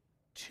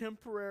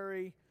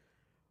temporary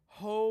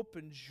hope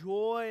and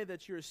joy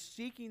that you're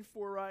seeking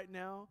for right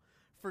now,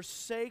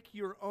 forsake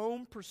your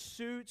own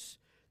pursuits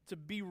to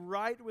be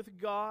right with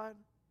God,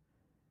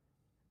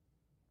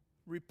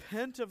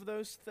 repent of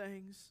those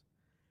things,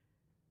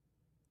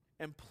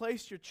 and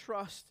place your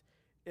trust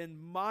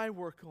in my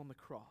work on the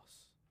cross.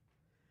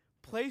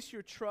 Place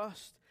your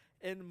trust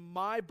in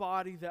my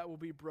body that will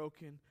be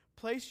broken.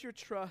 Place your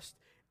trust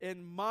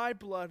in my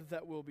blood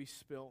that will be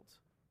spilled.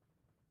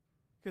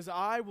 Because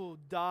I will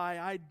die,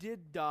 I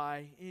did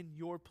die in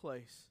your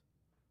place.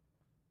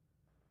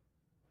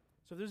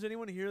 So if there's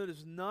anyone here that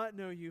does not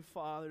know You,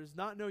 Father, does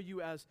not know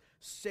You as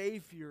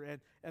Savior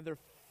and their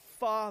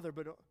Father,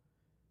 but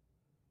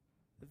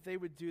that they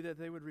would do that,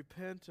 they would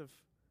repent of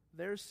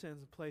their sins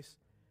and place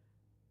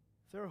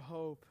their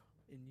hope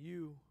in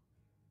You.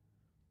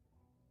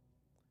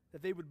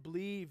 That they would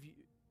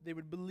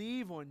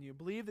believe on You,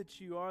 believe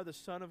that You are the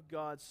Son of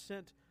God,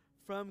 sent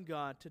from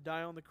God to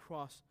die on the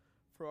cross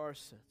for our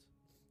sins.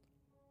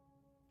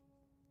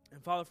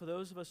 And Father, for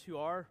those of us who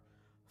are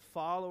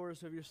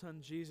followers of Your Son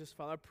Jesus,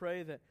 Father, I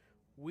pray that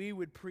we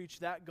would preach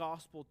that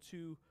gospel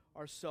to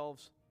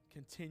ourselves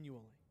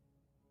continually.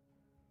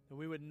 That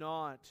we would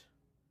not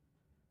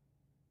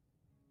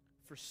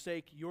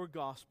forsake your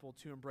gospel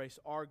to embrace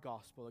our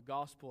gospel, the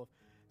gospel of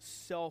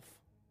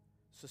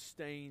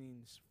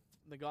self-sustaining,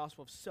 the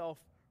gospel of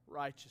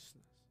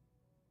self-righteousness.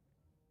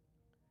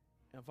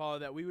 And Father,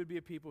 that we would be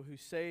a people who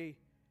say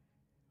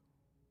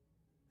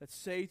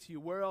to you,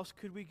 where else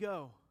could we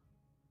go?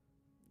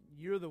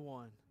 You're the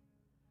one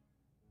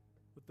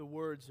with the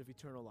words of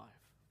eternal life.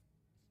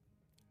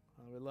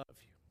 We love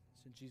you.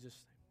 It's in Jesus'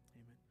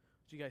 name. Amen.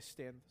 Would you guys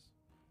stand with us?